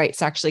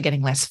carbohydrates are actually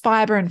getting less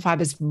fiber, and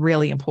fiber is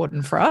really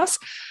important for us.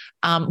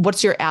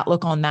 What's your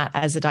outlook on that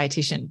as a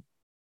dietitian?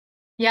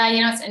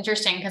 Yeah, it's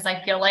interesting because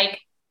I feel like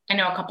I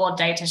know a couple of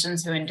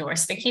dietitians who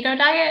endorse the keto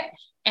diet,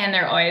 and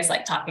they're always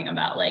talking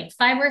about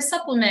fiber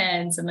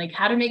supplements and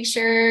how to make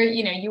sure,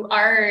 you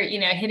are,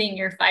 hitting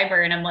your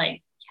fiber. And I'm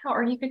like, yeah,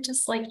 or you could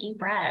just eat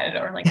bread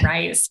or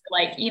rice,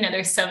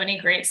 there's so many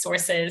great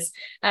sources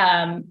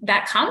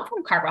that come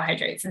from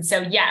carbohydrates. And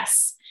so,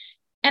 yes.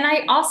 And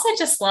I also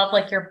just love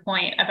your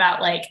point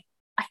about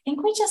I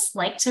think we just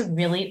like to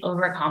really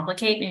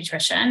overcomplicate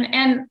nutrition.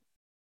 And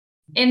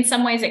in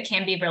some ways it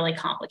can be really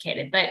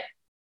complicated, but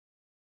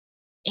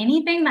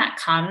anything that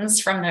comes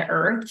from the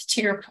earth,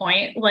 to your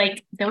point,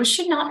 those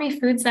should not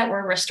be foods that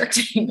we're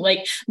restricting.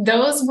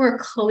 Those were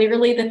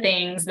clearly the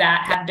things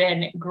that have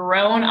been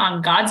grown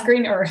on God's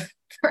green earth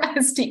for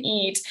us to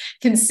eat,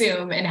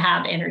 consume, and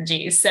have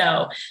energy.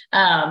 So,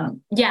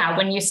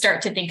 when you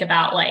start to think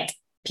about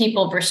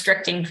people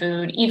restricting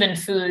food, even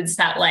foods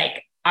that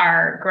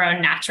are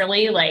grown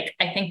naturally,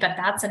 I think that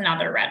that's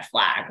another red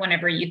flag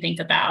whenever you think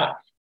about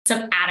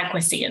some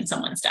adequacy in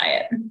someone's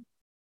diet.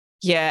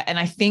 Yeah. And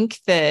I think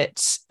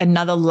that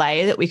another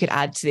layer that we could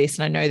add to this,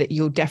 and I know that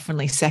you'll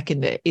definitely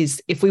second it,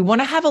 is if we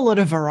want to have a lot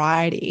of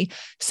variety,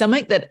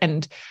 something that,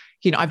 and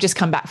I've just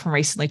come back from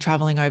recently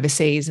traveling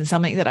overseas, and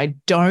something that I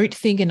don't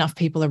think enough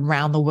people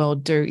around the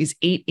world do is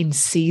eat in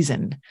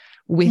season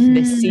with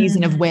the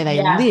season of where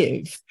they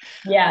live.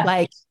 Yeah.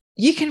 Like,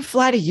 you can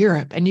fly to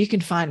Europe and you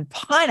can find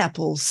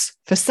pineapples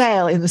for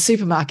sale in the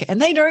supermarket, and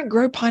they don't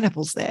grow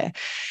pineapples there.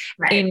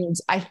 Right. And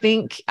I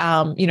think,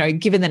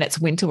 given that it's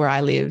winter where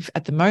I live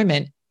at the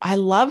moment, I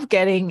love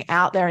getting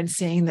out there and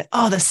seeing that,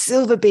 the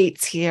silver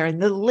beets here and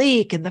the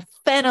leek and the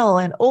fennel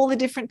and all the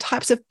different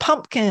types of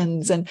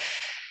pumpkins. And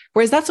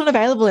whereas that's not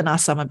available in our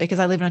summer because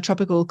I live in a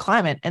tropical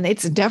climate, and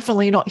it's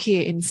definitely not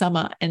here in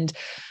summer. And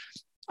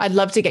I'd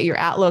love to get your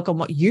outlook on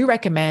what you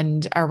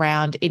recommend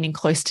around eating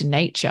close to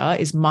nature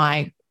is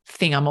my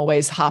thing I'm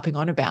always harping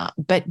on about,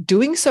 but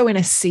doing so in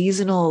a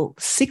seasonal,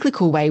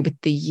 cyclical way with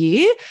the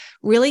year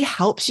really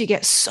helps you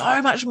get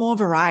so much more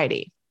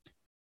variety.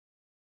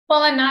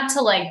 Well, and not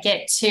to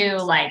get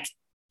to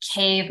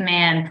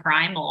caveman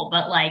primal,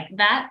 but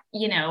that,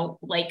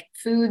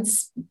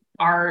 foods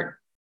are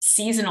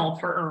seasonal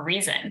for a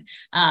reason.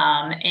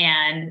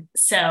 And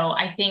so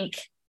I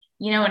think,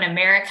 in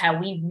America,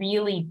 we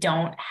really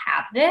don't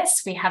have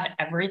this. We have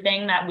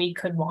everything that we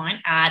could want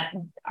at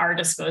our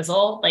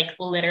disposal,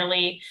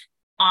 literally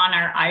on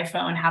our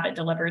iPhone, have it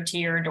delivered to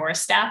your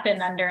doorstep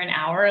in under an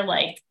hour.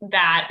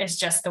 That is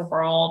just the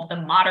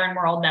modern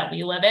world that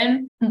we live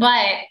in.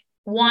 But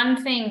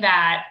one thing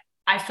that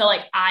I feel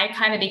like I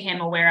kind of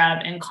became aware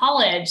of in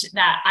college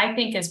that I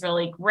think is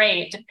really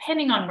great,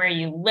 depending on where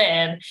you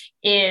live,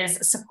 is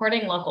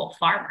supporting local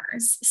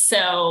farmers.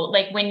 So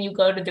when you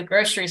go to the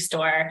grocery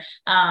store,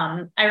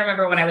 I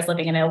remember when I was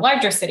living in a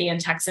larger city in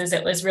Texas,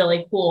 it was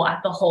really cool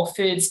at the Whole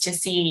Foods to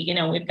see,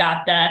 we've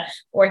got the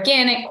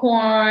organic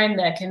corn,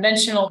 the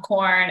conventional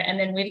corn, and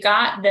then we've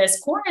got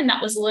this corn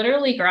that was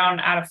literally grown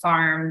at a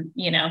farm,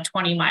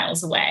 20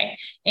 miles away.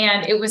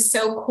 And it was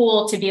so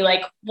cool to be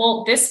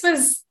well, this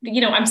was,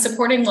 I'm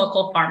supporting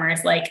local farmers,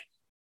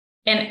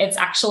 and it's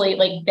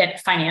actually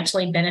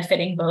financially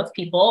benefiting both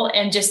people.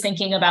 And just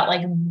thinking about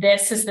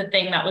this is the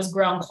thing that was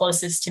grown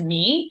closest to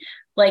me.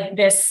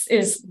 This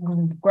is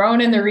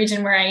grown in the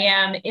region where I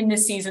am, in the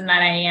season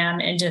that I am,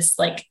 and just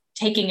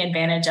taking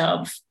advantage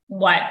of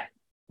what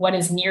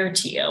is near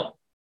to you.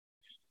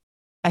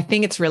 I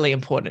think it's really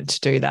important to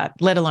do that,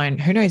 let alone,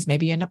 who knows,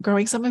 maybe you end up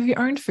growing some of your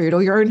own food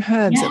or your own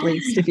herbs, at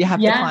least, if you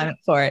have the climate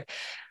for it.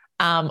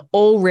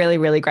 All really,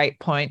 really great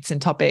points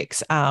and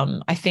topics.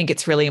 I think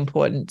it's really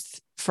important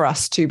for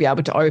us to be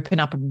able to open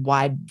up a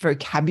wide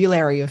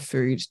vocabulary of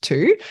food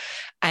too.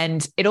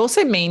 And it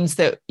also means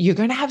that you're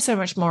going to have so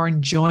much more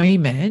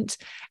enjoyment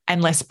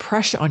and less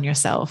pressure on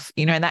yourself,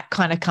 and that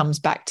kind of comes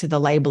back to the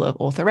label of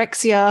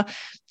orthorexia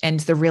and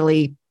the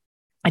really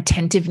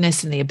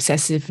attentiveness and the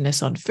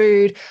obsessiveness on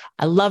food.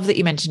 I love that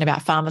you mentioned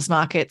about farmers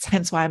markets,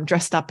 hence why I'm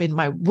dressed up in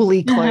my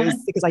woolly clothes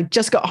because I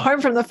just got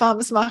home from the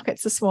farmers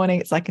markets this morning.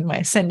 It's in my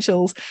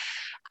essentials.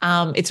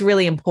 It's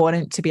really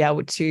important to be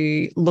able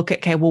to look at,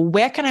 okay, well,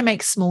 where can I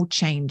make small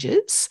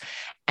changes?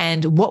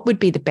 And what would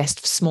be the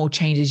best small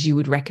changes you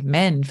would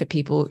recommend for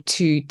people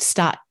to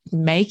start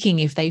making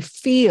if they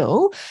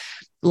feel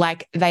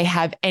like they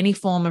have any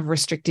form of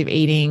restrictive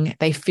eating,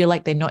 they feel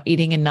like they're not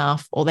eating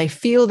enough, or they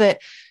feel that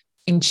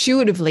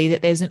intuitively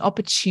that there's an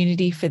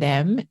opportunity for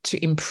them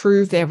to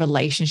improve their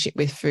relationship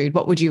with food?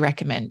 What would you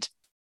recommend?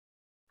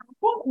 I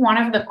think one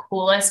of the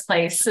coolest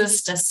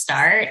places to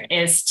start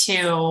is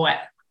to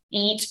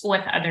eat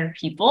with other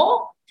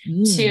people,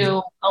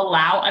 to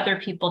allow other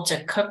people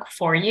to cook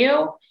for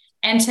you,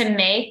 and to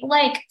make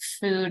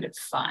food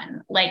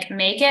fun,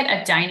 make it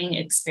a dining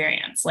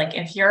experience.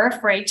 If you're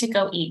afraid to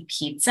go eat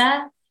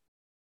pizza,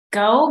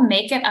 go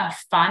make it a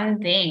fun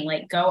thing,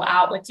 go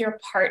out with your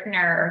partner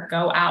or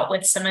go out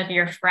with some of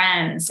your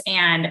friends.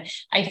 And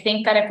I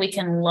think that if we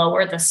can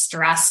lower the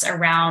stress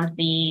around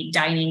the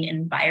dining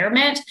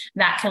environment,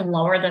 that can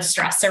lower the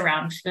stress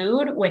around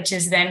food, which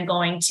is then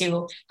going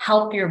to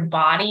help your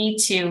body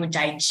to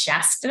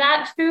digest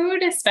that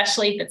food,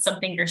 especially if it's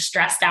something you're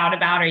stressed out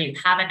about or you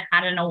haven't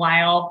had in a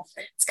while.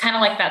 It's kind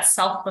of like that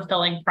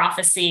self-fulfilling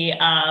prophecy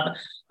of,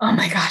 oh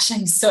my gosh,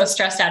 I'm so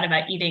stressed out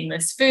about eating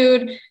this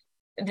food.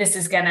 This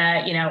is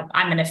gonna,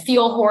 I'm gonna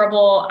feel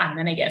horrible. I'm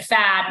gonna get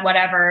fat,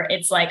 whatever.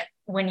 It's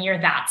when you're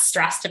that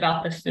stressed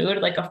about the food,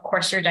 of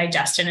course your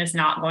digestion is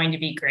not going to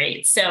be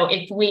great. So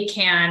if we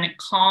can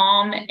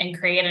calm and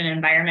create an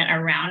environment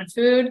around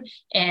food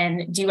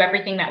and do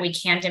everything that we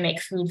can to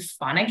make food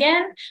fun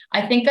again,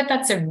 I think that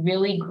that's a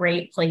really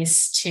great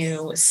place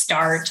to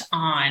start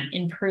on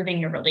improving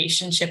your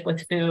relationship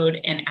with food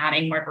and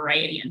adding more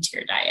variety into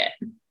your diet.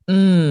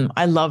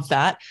 I love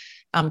that.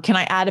 Can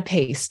I add a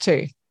piece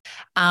too?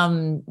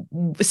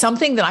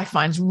 Something that I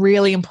find is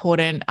really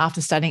important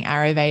after studying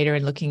Ayurveda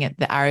and looking at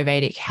the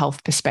Ayurvedic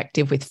health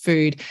perspective with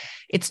food,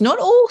 it's not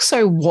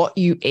also what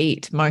you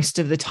eat most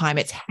of the time,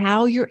 it's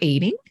how you're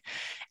eating.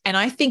 And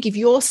I think if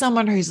you're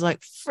someone who's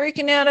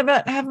freaking out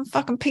about having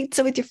fucking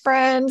pizza with your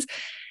friends,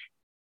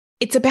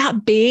 it's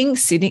about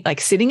sitting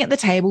at the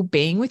table,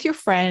 being with your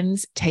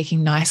friends,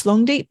 taking nice,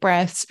 long, deep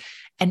breaths,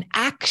 and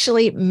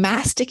actually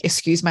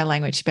excuse my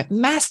language, but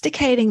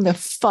masticating the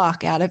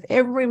fuck out of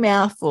every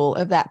mouthful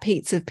of that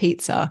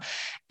pizza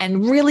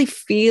and really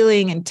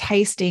feeling and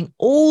tasting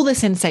all the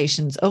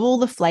sensations of all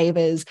the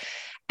flavors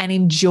and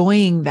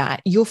enjoying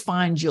that. You'll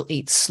find you'll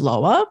eat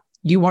slower.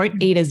 You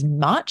won't eat as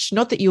much,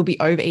 not that you'll be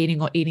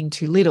overeating or eating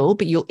too little,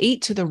 but you'll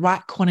eat to the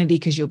right quantity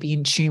because you'll be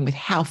in tune with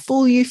how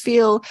full you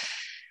feel.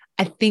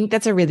 I think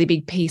that's a really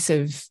big piece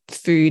of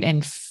food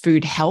and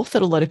food health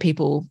that a lot of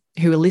people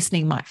who are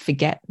listening might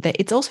forget, that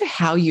it's also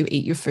how you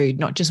eat your food,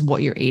 not just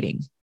what you're eating.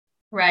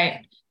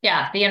 Right.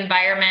 Yeah. The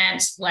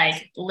environment,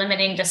 like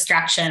limiting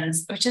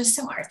distractions, which is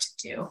so hard to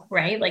do,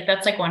 right? Like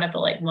that's like one of the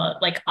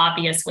like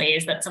obvious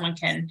ways that someone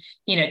can,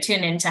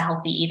 tune into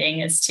healthy eating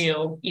is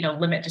to,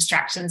 limit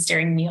distractions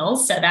during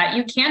meals so that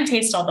you can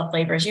taste all the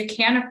flavors, you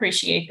can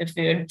appreciate the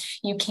food,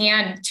 you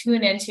can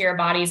tune into your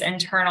body's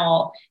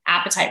internal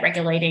appetite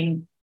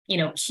regulating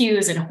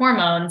cues and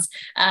hormones.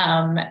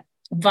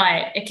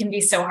 But it can be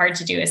so hard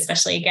to do,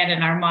 especially again,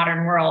 in our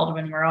modern world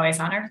when we're always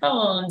on our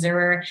phones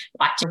or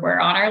we're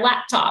on our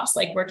laptops,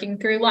 like working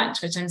through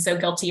lunch, which I'm so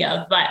guilty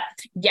of. But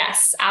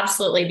yes,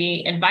 absolutely.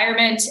 The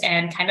environment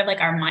and kind of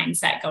like our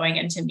mindset going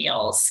into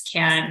meals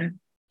can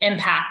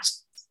impact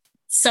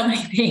so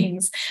many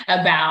things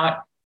about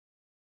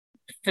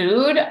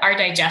food, our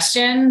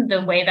digestion,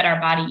 the way that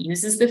our body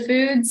uses the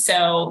food.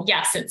 So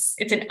yes,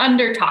 it's an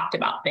under talked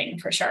about thing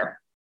for sure.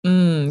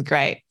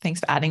 Great.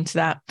 Thanks for adding to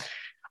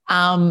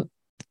that.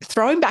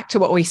 Throwing back to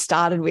what we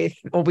started with,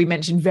 or we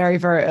mentioned very,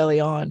 very early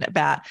on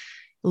about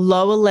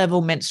lower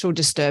level menstrual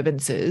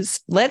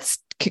disturbances,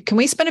 can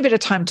we spend a bit of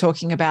time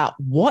talking about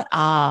what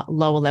are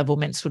lower level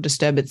menstrual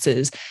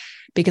disturbances?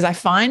 Because I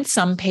find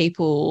some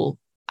people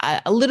are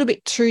a little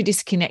bit too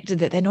disconnected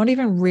that they're not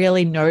even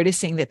really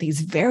noticing that these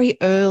very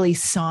early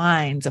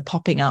signs are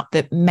popping up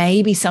that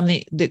may be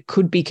something that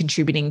could be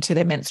contributing to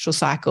their menstrual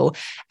cycle,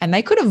 and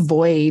they could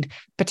avoid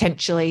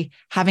potentially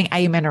having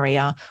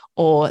amenorrhea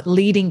or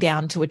leading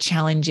down to a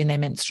challenge in their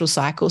menstrual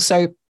cycle.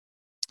 So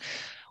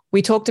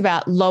we talked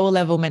about lower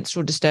level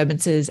menstrual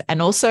disturbances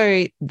and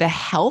also the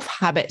health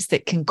habits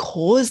that can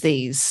cause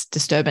these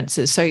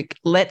disturbances. So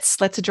let's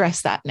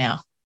address that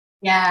now.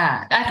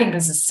 Yeah, I think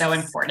this is so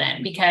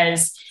important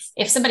because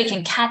if somebody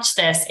can catch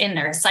this in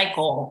their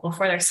cycle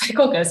before their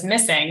cycle goes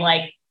missing,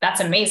 like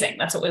that's amazing.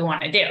 That's what we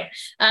want to do.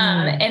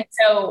 And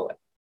so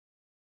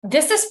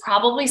this is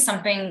probably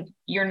something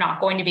you're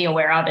not going to be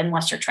aware of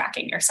unless you're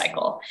tracking your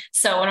cycle.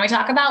 So when we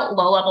talk about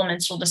low-level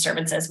menstrual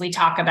disturbances, we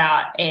talk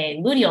about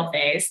a luteal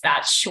phase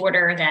that's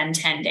shorter than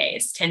 10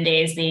 days, 10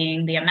 days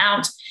being the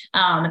amount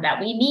that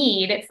we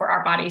need for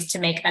our bodies to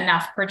make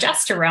enough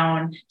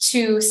progesterone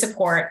to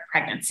support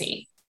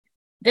pregnancy.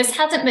 This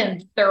hasn't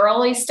been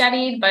thoroughly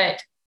studied,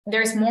 but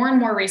there's more and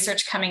more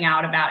research coming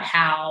out about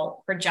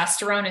how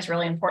progesterone is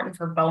really important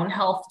for bone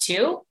health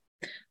too.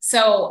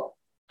 So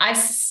I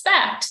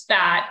suspect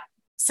that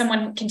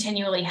someone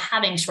continually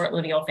having short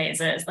luteal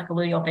phases, like a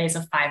luteal phase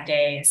of 5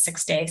 days,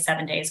 6 days,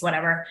 7 days,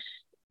 whatever,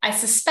 I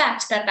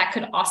suspect that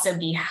could also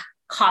be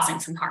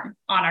causing some harm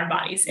on our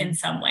bodies in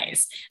some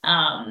ways.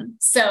 And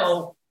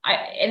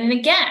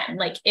again,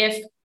 like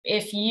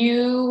if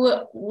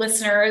you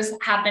listeners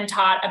have been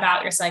taught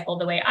about your cycle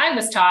the way I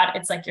was taught,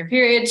 it's like your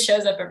period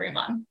shows up every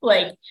month.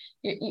 Like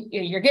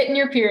you're getting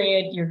your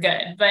period, you're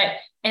good.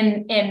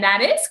 And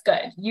that is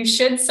good. You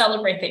should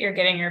celebrate that you're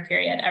getting your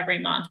period every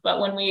month. But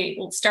when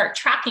we start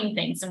tracking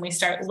things and we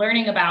start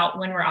learning about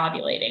when we're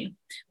ovulating,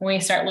 when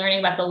we start learning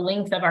about the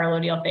length of our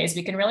luteal phase,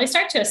 we can really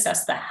start to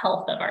assess the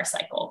health of our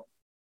cycle.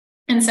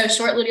 And so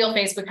short luteal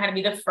phase would kind of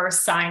be the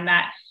first sign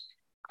that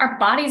our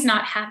body's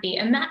not happy.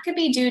 And that could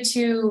be due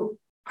to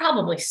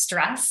probably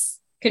stress,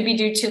 could be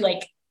due to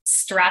like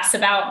stress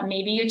about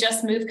maybe you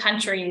just moved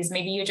countries,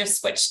 maybe you just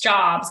switched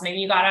jobs, maybe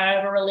you got out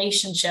of a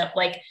relationship.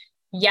 Like,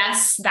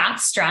 yes,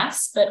 that's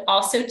stress, but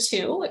also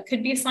too, it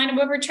could be a sign of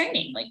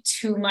overtraining, like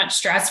too much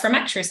stress from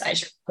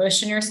exercise. You're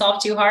pushing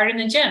yourself too hard in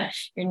the gym.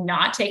 You're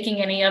not taking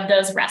any of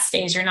those rest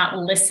days. You're not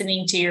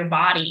listening to your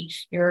body.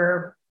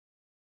 You're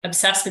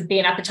obsessed with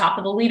being at the top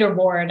of the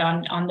leaderboard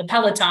on the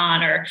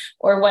Peloton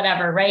or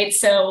whatever, right?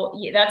 So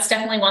that's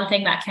definitely one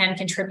thing that can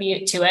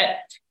contribute to it.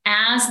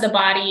 As the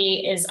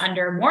body is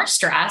under more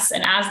stress,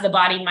 and as the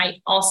body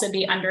might also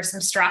be under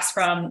some stress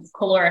from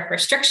caloric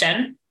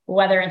restriction,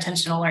 whether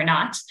intentional or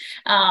not,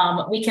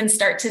 we can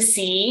start to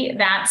see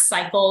that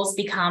cycles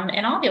become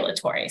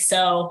anovulatory.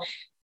 So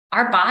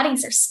our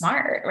bodies are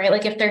smart, right?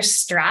 Like if they're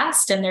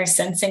stressed and they're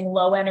sensing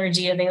low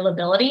energy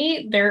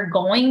availability, they're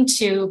going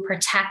to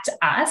protect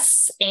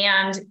us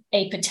and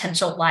a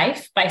potential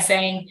life by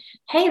saying,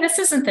 hey, this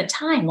isn't the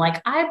time.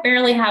 Like I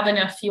barely have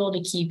enough fuel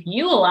to keep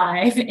you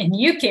alive and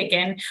you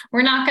kicking.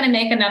 We're not going to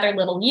make another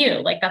little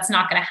you. Like that's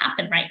not going to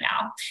happen right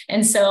now.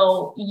 And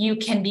so you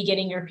can be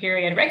getting your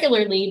period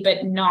regularly,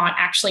 but not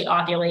actually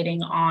ovulating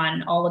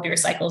on all of your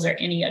cycles or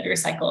any of your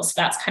cycles.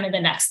 So that's kind of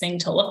the next thing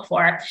to look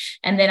for.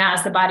 And then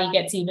as the body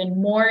gets even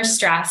even more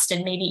stressed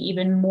and maybe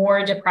even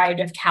more deprived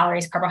of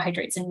calories,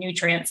 carbohydrates, and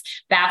nutrients,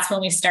 that's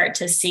when we start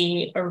to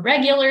see a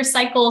regular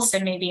cycle. So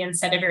maybe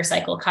instead of your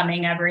cycle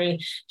coming every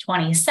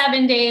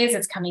 27 days,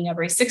 it's coming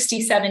every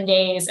 67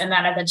 days. And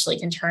that eventually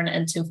can turn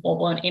into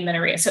full-blown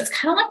amenorrhea. So it's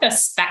kind of like a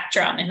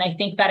spectrum. And I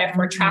think that if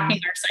we're tracking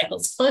our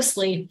cycles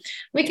closely,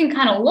 we can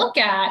kind of look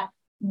at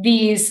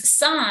these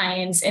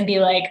signs and be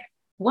like,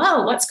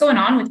 whoa, what's going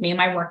on with me? Am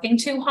I working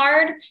too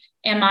hard?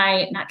 Am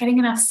I not getting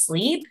enough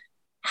sleep?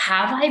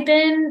 Have I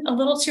been a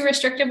little too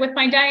restrictive with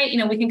my diet?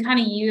 We can kind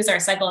of use our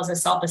cycle as a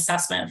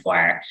self-assessment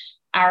for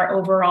our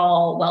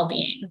overall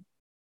well-being.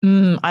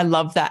 I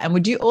love that. And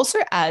would you also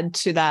add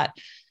to that,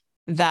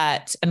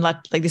 and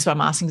like this is what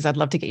I'm asking, because I'd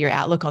love to get your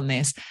outlook on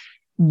this,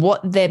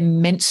 what their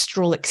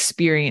menstrual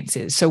experience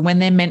is. So when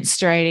they're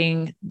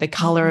menstruating, the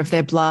color of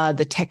their blood,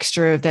 the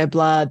texture of their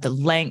blood, the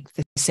length,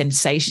 the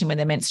sensation when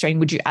they're menstruating,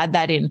 would you add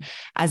that in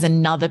as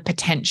another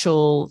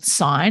potential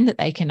sign that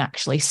they can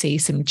actually see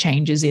some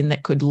changes in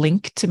that could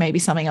link to maybe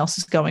something else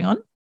is going on?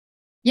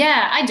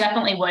 Yeah, I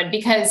definitely would,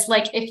 because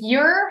if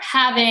you're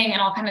having,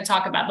 and I'll kind of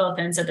talk about both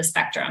ends of the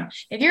spectrum,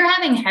 if you're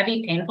having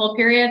heavy, painful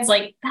periods,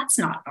 that's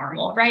not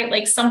normal,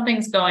 right?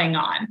 Something's going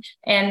on,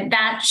 and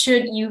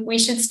we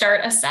should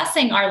start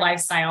assessing our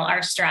lifestyle,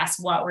 our stress,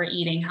 what we're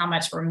eating, how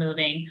much we're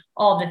moving,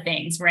 all the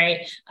things,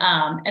 right?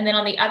 And then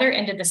on the other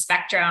end of the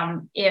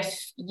spectrum,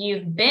 if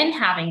you've been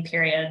having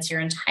periods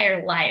your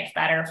entire life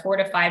that are 4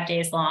 to 5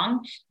 days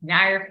long,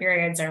 now your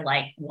periods are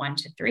 1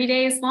 to 3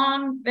 days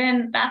long,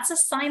 then that's a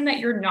sign that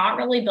you're not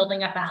really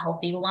building up a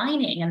healthy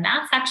lining. And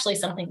that's actually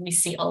something we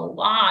see a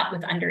lot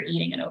with under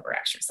eating and over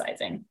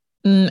exercising.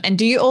 And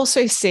do you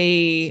also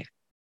see,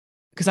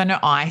 because I know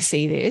I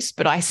see this,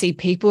 but I see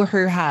people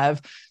who have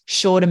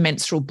shorter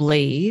menstrual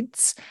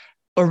bleeds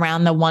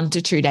around the 1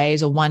 to 2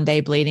 days, or 1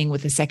 day bleeding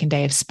with the second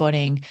day of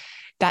spotting,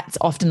 that's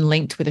often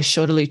linked with a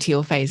shorter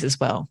luteal phase as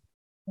well.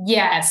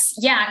 Yes.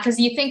 Yeah. Because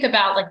you think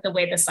about the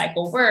way the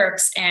cycle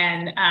works,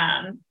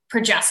 and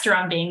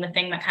progesterone being the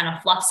thing that kind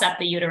of fluffs up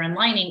the uterine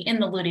lining in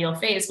the luteal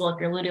phase. Well, if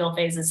your luteal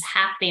phase is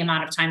half the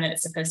amount of time that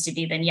it's supposed to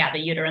be, then the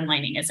uterine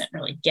lining isn't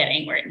really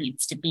getting where it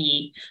needs to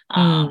be.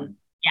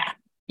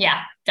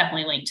 Yeah,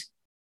 definitely linked.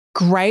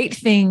 Great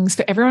things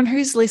for everyone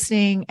who's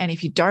listening. And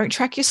if you don't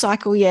track your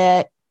cycle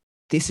yet,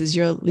 this is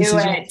your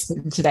message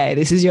today.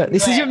 This is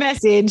your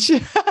message.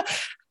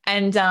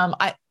 And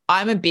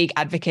I'm a big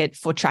advocate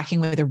for tracking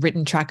with a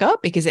written tracker,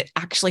 because it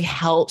actually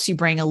helps you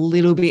bring a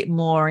little bit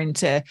more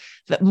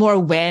more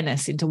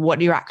awareness into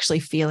what you're actually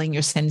feeling,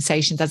 your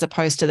sensations, as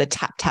opposed to the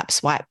tap, tap,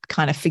 swipe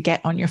kind of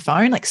forget on your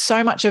phone.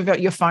 So much of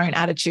your phone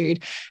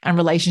attitude and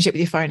relationship with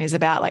your phone is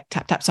about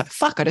tap, tap, swipe.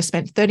 Fuck, I just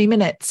spent 30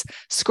 minutes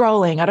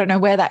scrolling. I don't know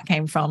where that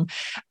came from.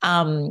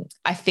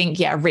 I think,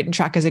 a written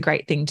tracker is a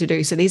great thing to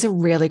do. So these are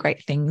really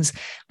great things,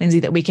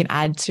 Lindsey, that we can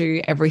add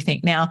to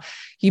everything. Now,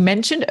 you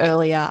mentioned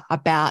earlier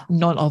about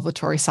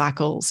non-ovulatory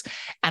cycles.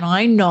 And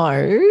I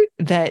know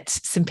that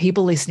some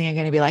people listening are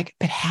going to be like,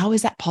 but how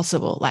is that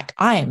possible?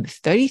 I am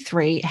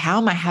 33. How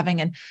am I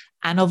having an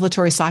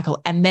anovulatory cycle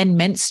and then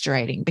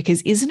menstruating?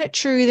 Because isn't it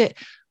true that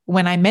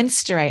when I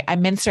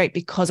menstruate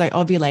because I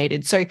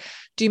ovulated? So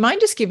do you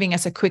mind just giving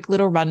us a quick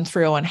little run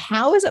through on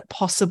how is it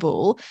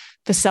possible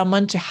for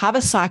someone to have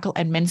a cycle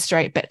and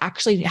menstruate, but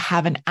actually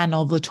have an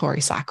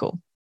anovulatory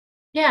cycle?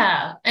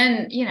 Yeah.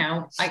 And,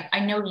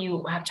 I know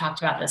you have talked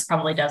about this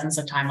probably dozens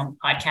of times on the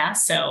podcast.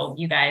 So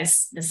you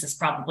guys, this is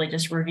probably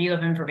just review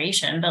of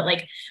information, but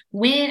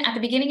when at the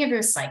beginning of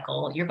your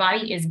cycle, your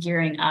body is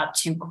gearing up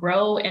to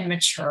grow and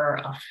mature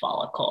a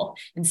follicle.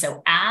 And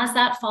so as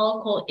that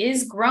follicle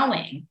is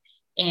growing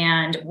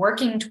and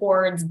working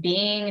towards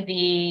being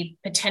the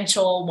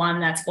potential one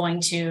that's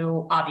going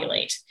to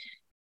ovulate,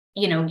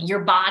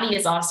 your body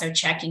is also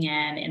checking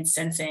in and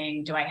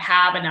sensing, do I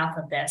have enough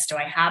of this? Do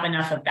I have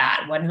enough of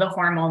that? What do the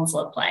hormones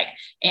look like?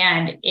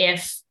 And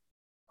if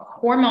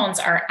hormones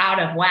are out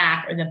of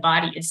whack or the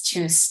body is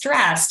too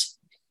stressed,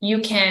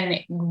 you can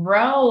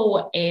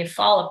grow a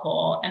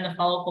follicle and the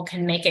follicle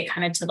can make it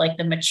kind of to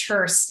the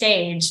mature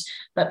stage.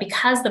 But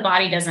because the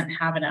body doesn't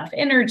have enough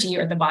energy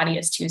or the body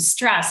is too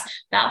stressed,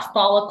 that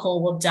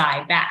follicle will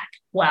die back.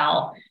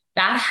 Well,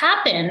 that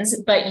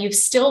happens, but you've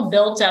still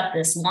built up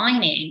this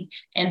lining.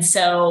 And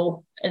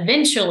so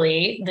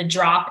eventually the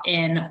drop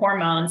in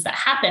hormones that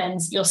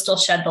happens, you'll still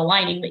shed the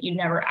lining, but you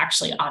never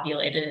actually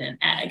ovulated an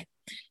egg.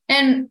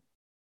 And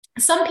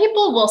some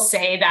people will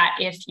say that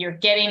if you're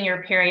getting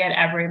your period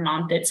every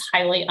month, it's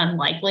highly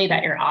unlikely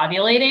that you're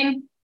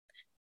ovulating.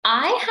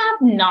 I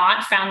have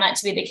not found that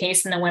to be the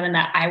case in the women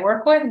that I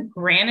work with.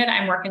 Granted,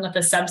 I'm working with a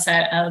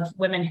subset of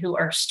women who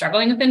are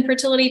struggling with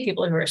infertility,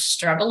 people who are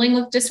struggling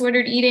with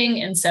disordered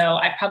eating. And so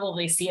I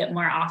probably see it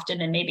more often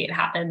and maybe it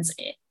happens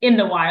in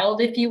the wild,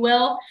 if you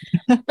will.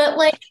 But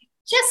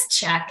just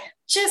check,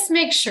 just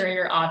make sure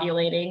you're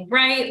ovulating,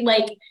 right?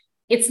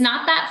 It's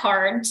not that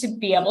hard to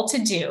be able to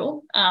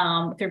do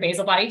through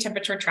basal body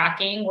temperature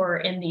tracking, or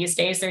in these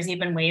days, there's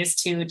even ways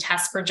to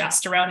test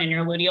progesterone in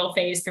your luteal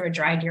phase through a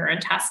dried urine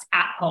test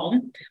at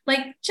home.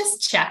 Like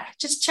just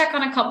check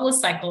on a couple of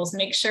cycles,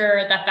 make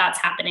sure that that's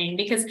happening,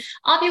 because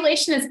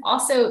ovulation is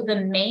also the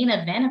main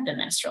event of the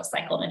menstrual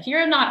cycle. And if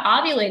you're not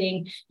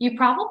ovulating, you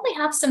probably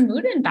have some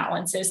mood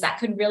imbalances that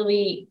could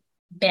really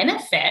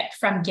benefit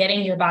from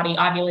getting your body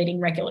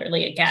ovulating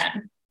regularly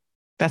again.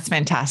 That's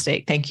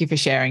fantastic. Thank you for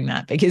sharing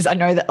that, because I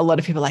know that a lot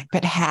of people are like,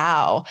 but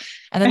how?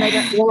 And then they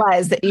don't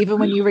realize that even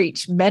when you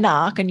reach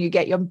menarche and you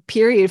get your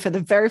period for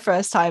the very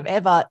first time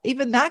ever,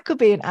 even that could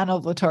be an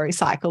anovulatory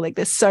cycle. Like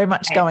there's so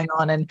much going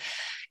on. And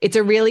it's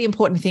a really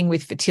important thing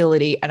with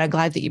fertility. And I'm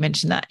glad that you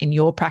mentioned that in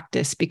your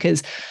practice,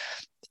 because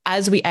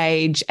as we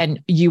age,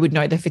 and you would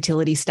know the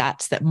fertility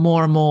stats, that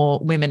more and more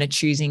women are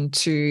choosing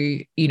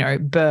to,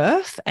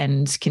 birth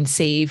and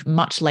conceive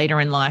much later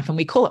in life. And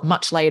we call it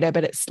much later,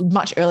 but it's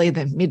much earlier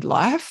than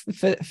midlife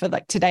for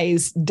like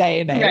today's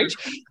day and age.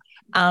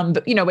 Right.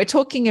 But, we're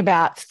talking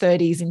about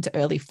 30s into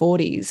early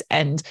 40s.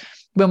 And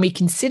when we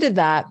consider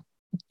that,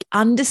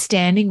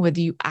 understanding whether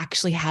you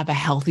actually have a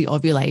healthy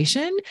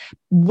ovulation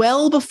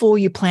well before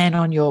you plan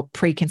on your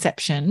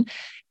preconception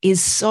is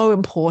so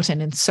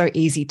important and so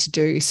easy to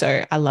do.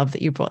 So I love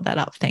that you brought that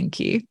up. Thank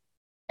you.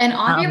 And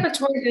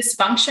ovulatory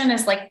dysfunction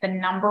is like the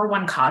number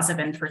one cause of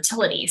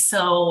infertility.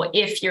 So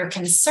if you're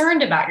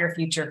concerned about your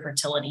future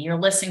fertility, you're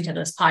listening to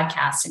this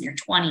podcast and you're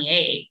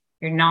 28,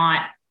 you're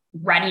not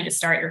ready to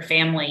start your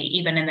family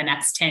even in the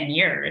next 10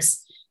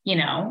 years,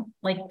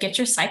 get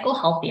your cycle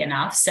healthy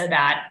enough so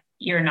that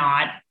you're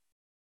not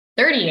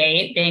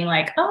 38 being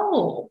like,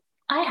 oh,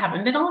 I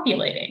haven't been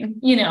ovulating,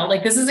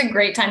 this is a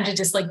great time to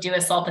just do a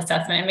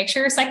self-assessment and make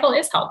sure your cycle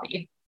is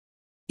healthy.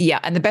 Yeah.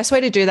 And the best way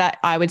to do that,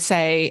 I would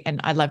say,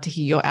 and I'd love to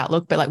hear your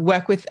outlook, but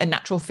work with a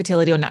natural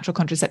fertility or natural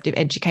contraceptive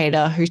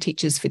educator who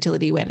teaches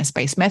fertility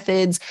awareness-based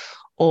methods,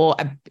 or,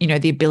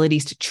 the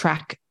abilities to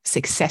track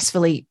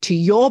successfully to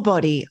your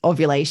body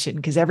ovulation,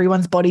 because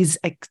everyone's body's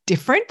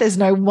different. There's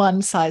no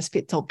one size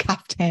fits all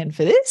caftan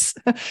for this.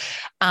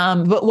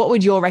 But what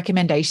would your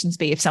recommendations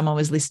be if someone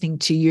was listening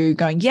to you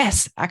going,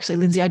 yes, actually,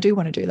 Lindsey, I do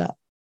want to do that?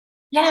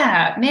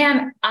 Yeah,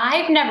 man,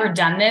 I've never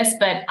done this,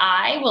 but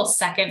I will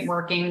second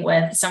working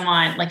with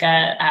someone like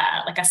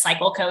a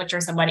cycle coach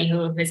or somebody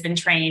who has been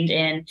trained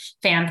in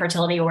FAM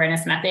fertility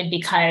awareness method,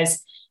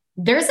 because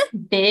there's a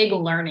big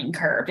learning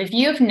curve. If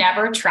you've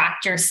never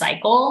tracked your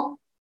cycle,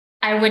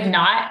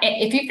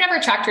 if you've never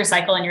tracked your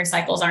cycle and your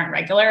cycles aren't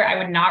regular, I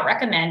would not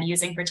recommend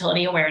using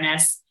fertility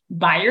awareness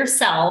by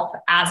yourself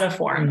as a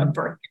form of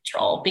birth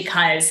control,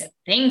 because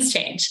things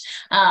change.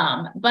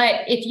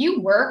 But if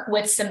you work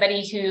with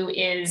somebody who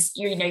is,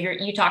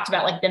 you talked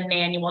about the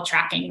manual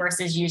tracking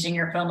versus using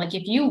your phone.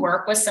 If you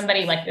work with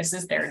somebody this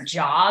is their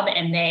job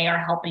and they are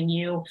helping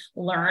you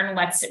learn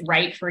what's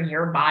right for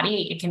your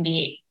body, it can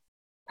be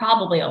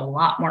probably a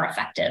lot more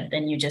effective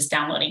than you just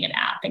downloading an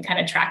app and kind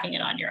of tracking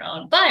it on your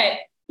own. But,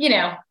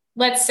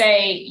 let's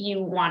say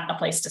you want a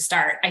place to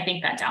start. I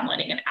think that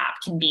downloading an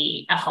app can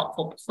be a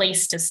helpful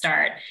place to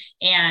start.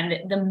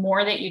 And the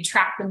more that you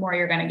track, the more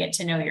you're going to get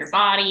to know your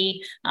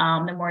body,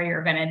 the more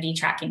you're going to be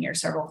tracking your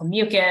cervical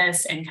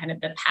mucus and kind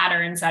of the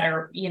patterns that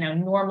are,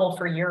 normal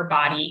for your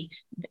body.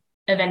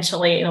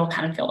 Eventually it'll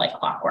kind of feel like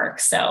clockwork.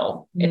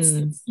 So it's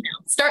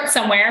start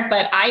somewhere,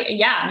 but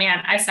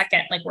I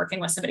second working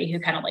with somebody who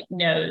kind of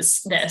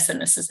knows this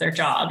and this is their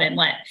job, and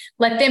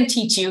let them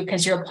teach you,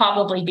 because you'll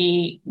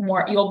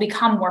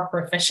become more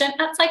proficient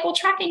at cycle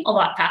tracking a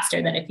lot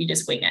faster than if you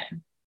just wing it.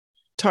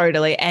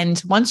 Totally.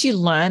 And once you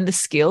learn the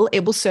skill,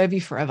 it will serve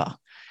you forever,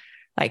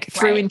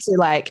 through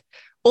into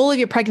all of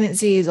your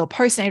pregnancies or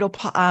postnatal,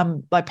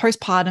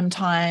 postpartum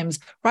times,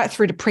 right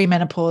through to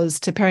premenopause,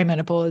 to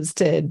perimenopause,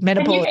 to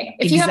menopause.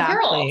 If you have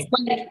girls,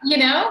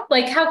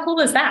 how cool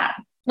is that?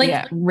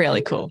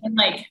 Really cool. And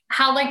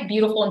how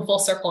beautiful and full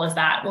circle is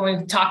that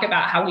when we talk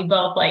about how we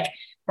both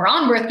were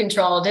on birth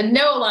control, didn't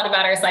know a lot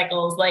about our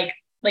cycles,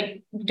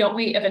 don't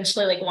we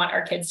eventually want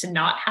our kids to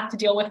not have to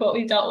deal with what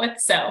we've dealt with?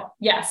 So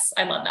yes,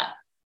 I love that.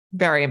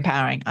 Very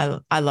empowering.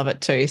 I love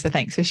it too. So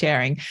thanks for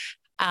sharing.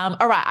 All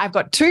right, I've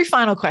got two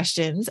final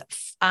questions.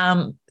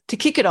 To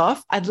kick it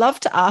off, I'd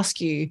love to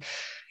ask you,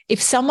 if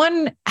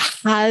someone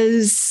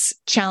has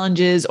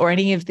challenges or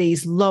any of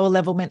these lower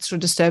level menstrual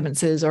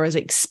disturbances, or is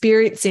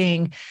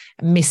experiencing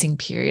a missing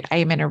period,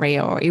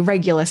 amenorrhea, or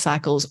irregular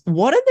cycles,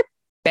 what are the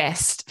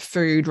best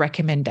food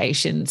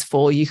recommendations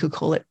for, you could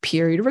call it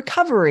period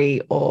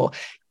recovery, or,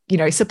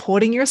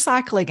 supporting your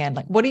cycle again?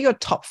 What are your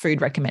top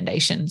food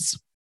recommendations?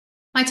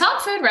 My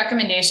top food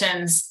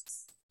recommendations,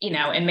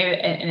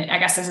 and I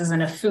guess this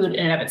isn't a food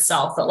in and of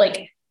itself, but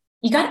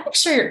you got to make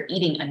sure you're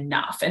eating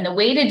enough. And the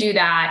way to do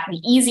that,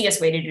 the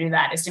easiest way to do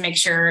that, is to make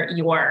sure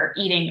you're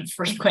eating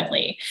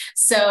frequently.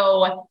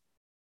 So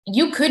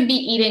you could be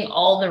eating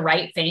all the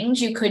right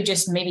things. You could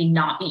just maybe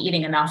not be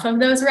eating enough of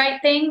those right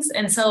things.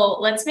 And so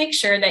let's make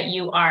sure that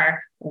you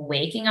are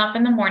waking up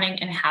in the morning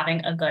and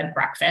having a good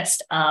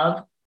breakfast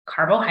of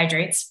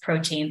carbohydrates,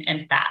 protein,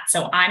 and fat.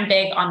 So I'm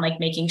big on like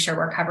making sure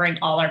we're covering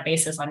all our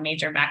bases on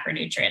major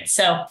macronutrients.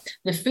 So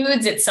the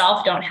foods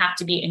itself don't have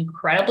to be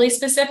incredibly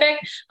specific.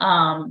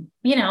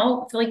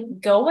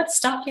 Like go with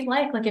stuff you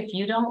like. Like if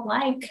you don't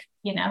like,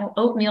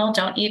 oatmeal,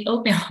 don't eat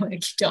oatmeal. If you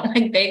don't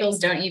like bagels,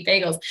 don't eat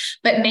bagels.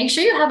 But make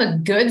sure you have a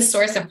good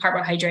source of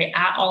carbohydrate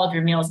at all of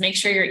your meals. Make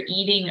sure you're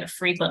eating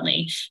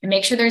frequently and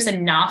make sure there's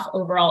enough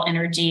overall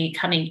energy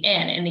coming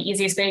in. And the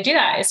easiest way to do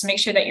that is to make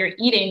sure that you're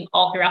eating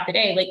all throughout the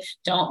day. Like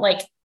don't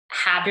like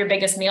have your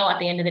biggest meal at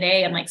the end of the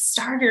day and like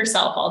starve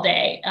yourself all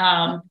day.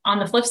 On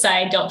the flip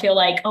side, don't feel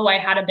like, oh, I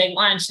had a big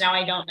lunch. Now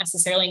I don't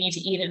necessarily need to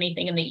eat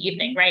anything in the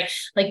evening, right?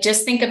 Like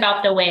just think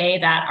about the way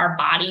that our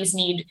bodies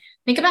need.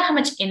 Think about how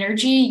much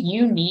energy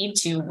you need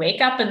to wake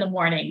up in the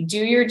morning, do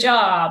your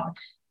job,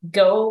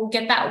 go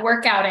get that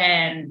workout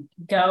in,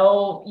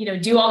 go,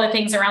 do all the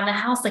things around the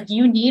house. Like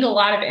you need a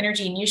lot of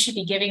energy and you should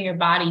be giving your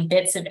body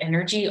bits of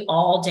energy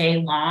all day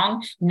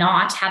long,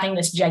 not having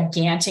this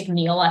gigantic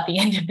meal at the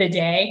end of the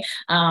day,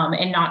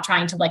 and not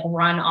trying to like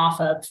run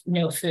off of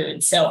no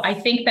food. So I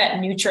think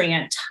that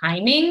nutrient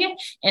timing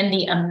and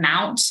the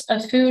amount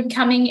of food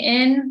coming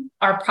in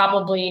are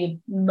probably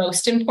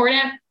most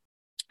important.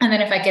 And then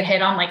if I could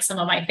hit on like some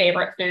of my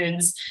favorite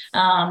foods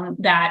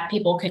that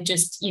people could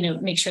just,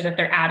 make sure that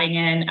they're adding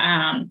in,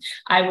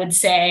 I would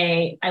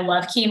say I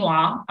love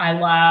quinoa. I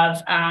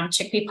love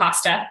chickpea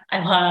pasta.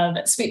 I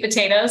love sweet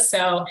potatoes.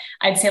 So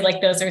I'd say like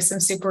those are some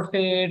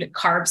superfood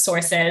carb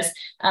sources,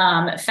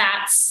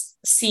 fats,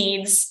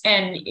 seeds.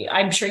 And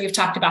I'm sure you've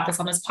talked about this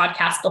on this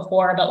podcast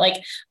before, but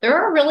like there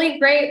are really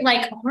great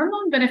like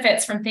hormone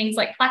benefits from things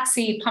like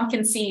flaxseed,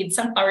 pumpkin seed,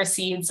 sunflower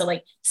seeds. So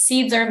like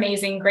seeds are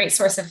amazing, great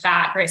source of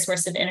fat, great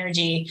source of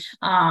energy,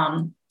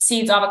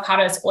 seeds,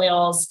 avocados,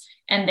 oils.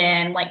 And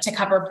then like to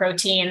cover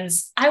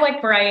proteins, I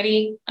like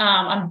variety.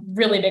 I'm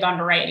really big on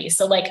variety.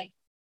 So like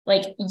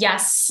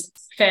yes,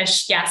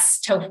 fish, yes,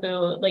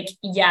 tofu, like,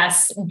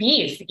 yes,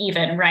 beef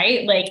even,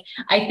 right? Like,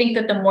 I think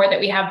that the more that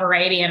we have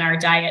variety in our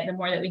diet, the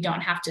more that we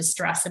don't have to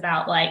stress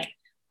about like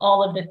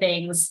all of the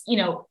things,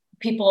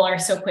 people are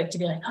so quick to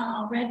be like,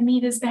 oh, red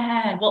meat is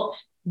bad. Well,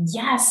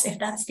 yes, if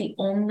that's the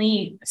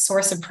only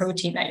source of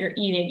protein that you're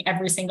eating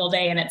every single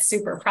day and it's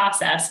super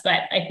processed,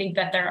 but I think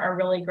that there are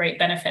really great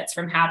benefits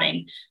from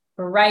having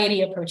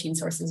variety of protein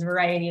sources,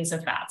 varieties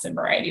of fats, and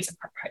varieties of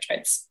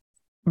carbohydrates.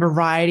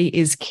 Variety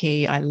is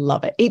key. I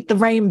love it. Eat the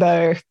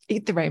rainbow.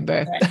 Eat the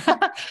rainbow.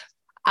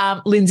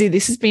 Right. Lindsey,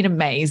 this has been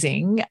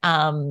amazing.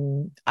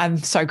 I'm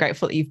so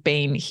grateful that you've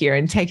been here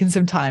and taken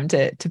some time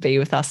to be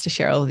with us to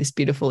share all of this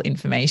beautiful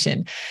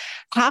information.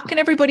 How can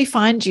everybody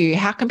find you?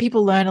 How can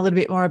people learn a little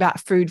bit more about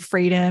food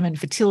freedom and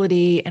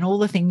fertility and all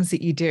the things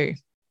that you do?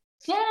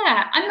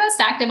 Yeah, I'm most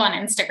active on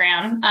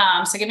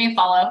Instagram. So give me a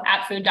follow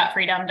at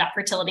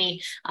food.freedom.fertility.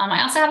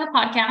 I also have a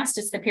podcast.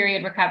 It's the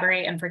Period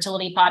Recovery and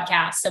Fertility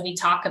Podcast. So we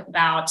talk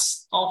about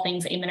all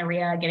things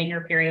amenorrhea, getting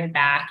your period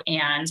back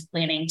and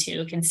planning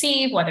to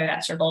conceive, whether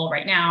that's your goal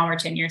right now or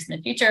 10 years in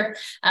the future.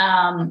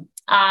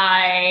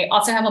 I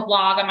also have a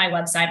blog on my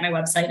website. My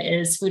website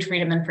is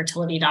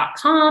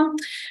foodfreedomandfertility.com.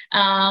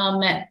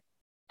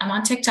 I'm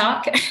on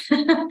TikTok.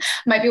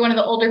 Might be one of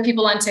the older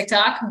people on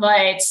TikTok,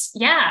 but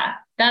yeah,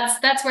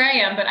 that's where I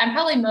am. But I'm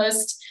probably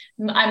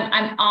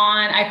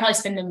I probably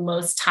spend the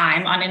most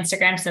time on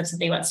Instagram. So if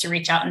somebody wants to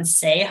reach out and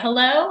say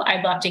hello,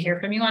 I'd love to hear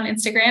from you on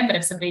Instagram. But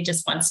if somebody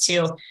just wants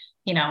to,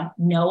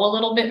 know a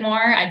little bit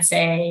more, I'd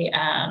say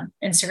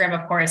Instagram,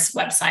 of course,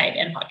 website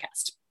and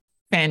podcast.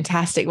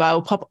 Fantastic. Well,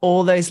 I'll pop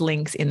all those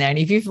links in there. And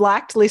if you've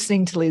liked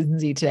listening to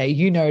Lindsey today,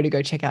 to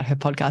go check out her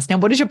podcast. Now,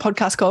 what is your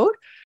podcast called?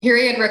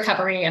 Period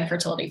Recovery and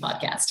Fertility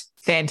Podcast.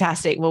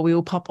 Fantastic. Well, we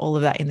will pop all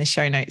of that in the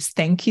show notes.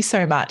 Thank you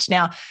so much.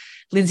 Now,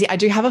 Lindsey, I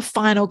do have a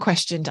final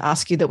question to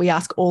ask you that we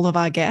ask all of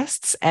our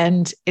guests,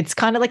 and it's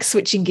kind of like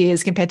switching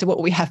gears compared to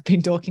what we have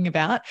been talking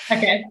about.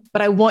 Okay.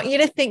 But I want you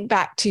to think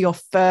back to your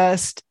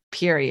first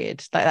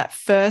period, like that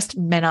first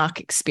menarche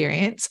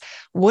experience.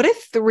 What are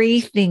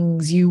 3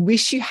 things you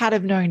wish you had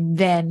have known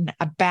then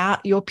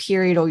about your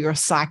period or your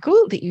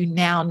cycle that you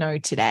now know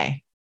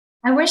today?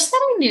 I wish that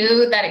I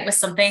knew that it was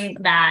something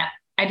that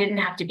I didn't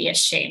have to be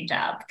ashamed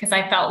of, because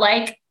I felt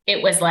like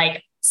it was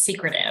like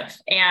secretive.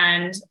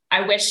 And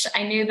I wish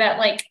I knew that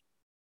like,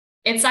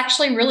 it's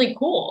actually really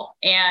cool.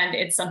 And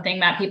it's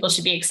something that people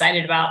should be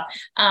excited about.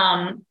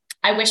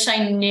 I wish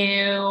I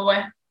knew,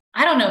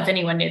 I don't know if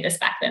anyone knew this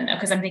back then though,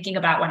 because I'm thinking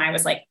about when I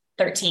was like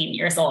 13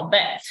 years old,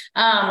 but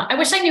I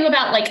wish I knew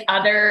about like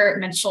other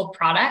menstrual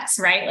products,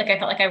 right? Like I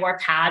felt like I wore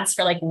pads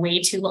for like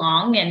way too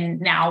long. And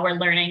now we're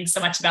learning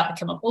so much about the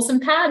chemicals in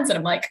pads. And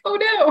I'm like, oh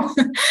no.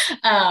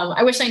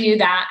 I wish I knew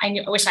that. I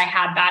wish I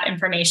had that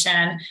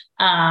information.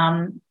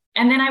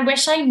 And then I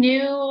wish I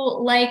knew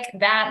like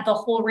that the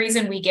whole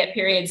reason we get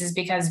periods is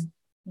because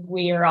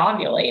we are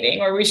ovulating,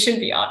 or we should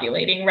be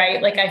ovulating,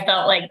 right? Like I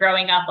felt like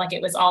growing up, like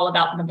it was all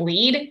about the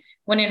bleed,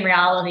 when in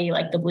reality,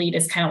 like the bleed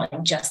is kind of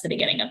like just the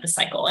beginning of the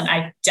cycle. And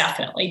I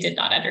definitely did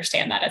not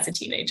understand that as a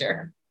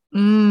teenager.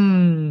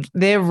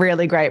 They're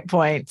really great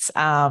points.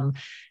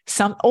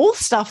 All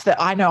stuff that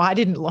I know I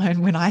didn't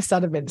learn when I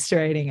started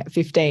menstruating at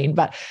 15,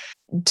 but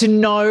to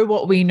know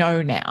what we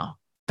know now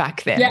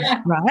back then,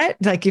 right?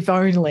 Like if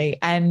only,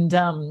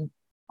 and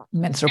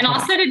menstrual. And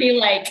also to be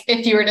like,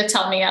 if you were to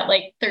tell me at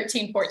like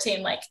 13,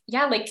 14, like,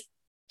 yeah, like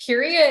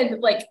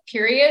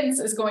periods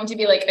is going to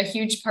be like a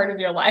huge part of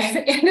your life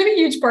and a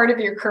huge part of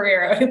your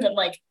career, I would have been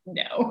like,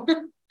 no.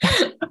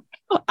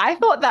 I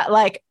thought that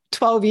like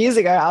 12 years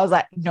ago, I was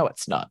like, no,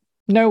 it's not.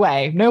 No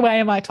way. No way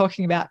am I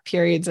talking about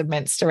periods of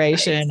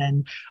menstruation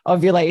and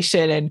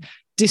ovulation and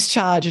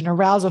discharge and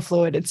arousal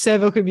fluid and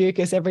cervical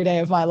mucus every day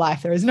of my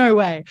life. There is no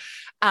way.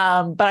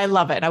 But I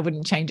love it. I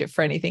wouldn't change it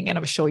for anything. And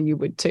I'm sure you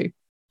would too.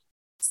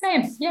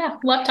 Same. Yeah.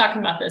 Love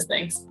talking about those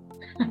things.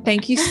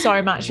 Thank you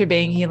so much for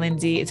being here,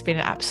 Lindsey. It's been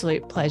an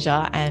absolute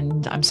pleasure.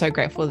 And I'm so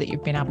grateful that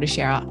you've been able to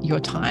share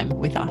your time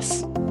with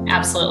us.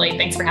 Absolutely.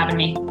 Thanks for having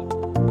me.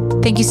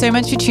 Thank you so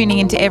much for tuning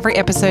into every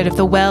episode of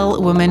the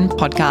Well Woman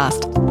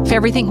podcast. For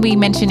everything we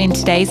mentioned in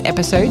today's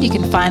episode, you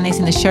can find this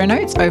in the show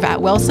notes over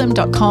at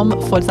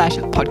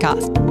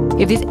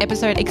wellsome.com/podcast. If this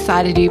episode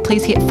excited you,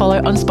 please hit follow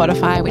on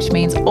Spotify, which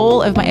means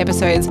all of my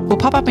episodes will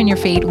pop up in your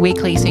feed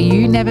weekly so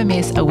you never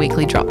miss a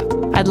weekly drop.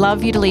 I'd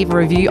love you to leave a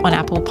review on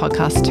Apple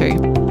Podcasts too.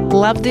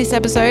 Love this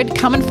episode?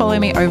 Come and follow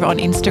me over on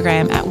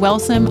Instagram at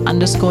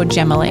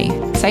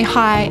wellsome_Gemmalee. Say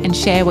hi and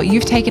share what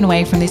you've taken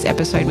away from this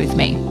episode with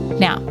me.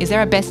 Now, is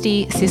there a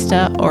bestie,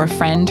 sister, or a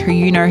friend who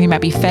you know who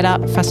might be fed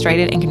up,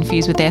 frustrated, and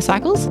confused with their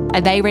cycles?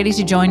 Are they ready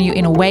to join you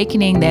in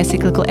awakening their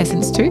cyclical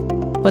essence too?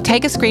 Well,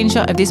 take a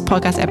screenshot of this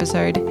podcast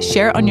episode,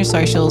 share it on your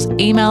socials,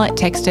 email it,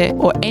 text it,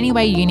 or any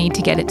way you need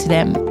to get it to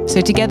them.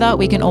 So together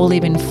we can all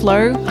live in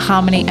flow,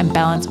 harmony, and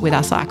balance with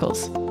our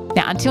cycles.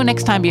 Now, until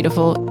next time,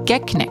 beautiful,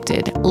 get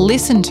connected,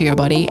 listen to your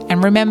body,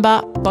 and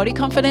remember, body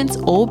confidence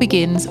all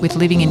begins with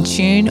living in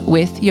tune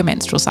with your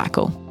menstrual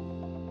cycle.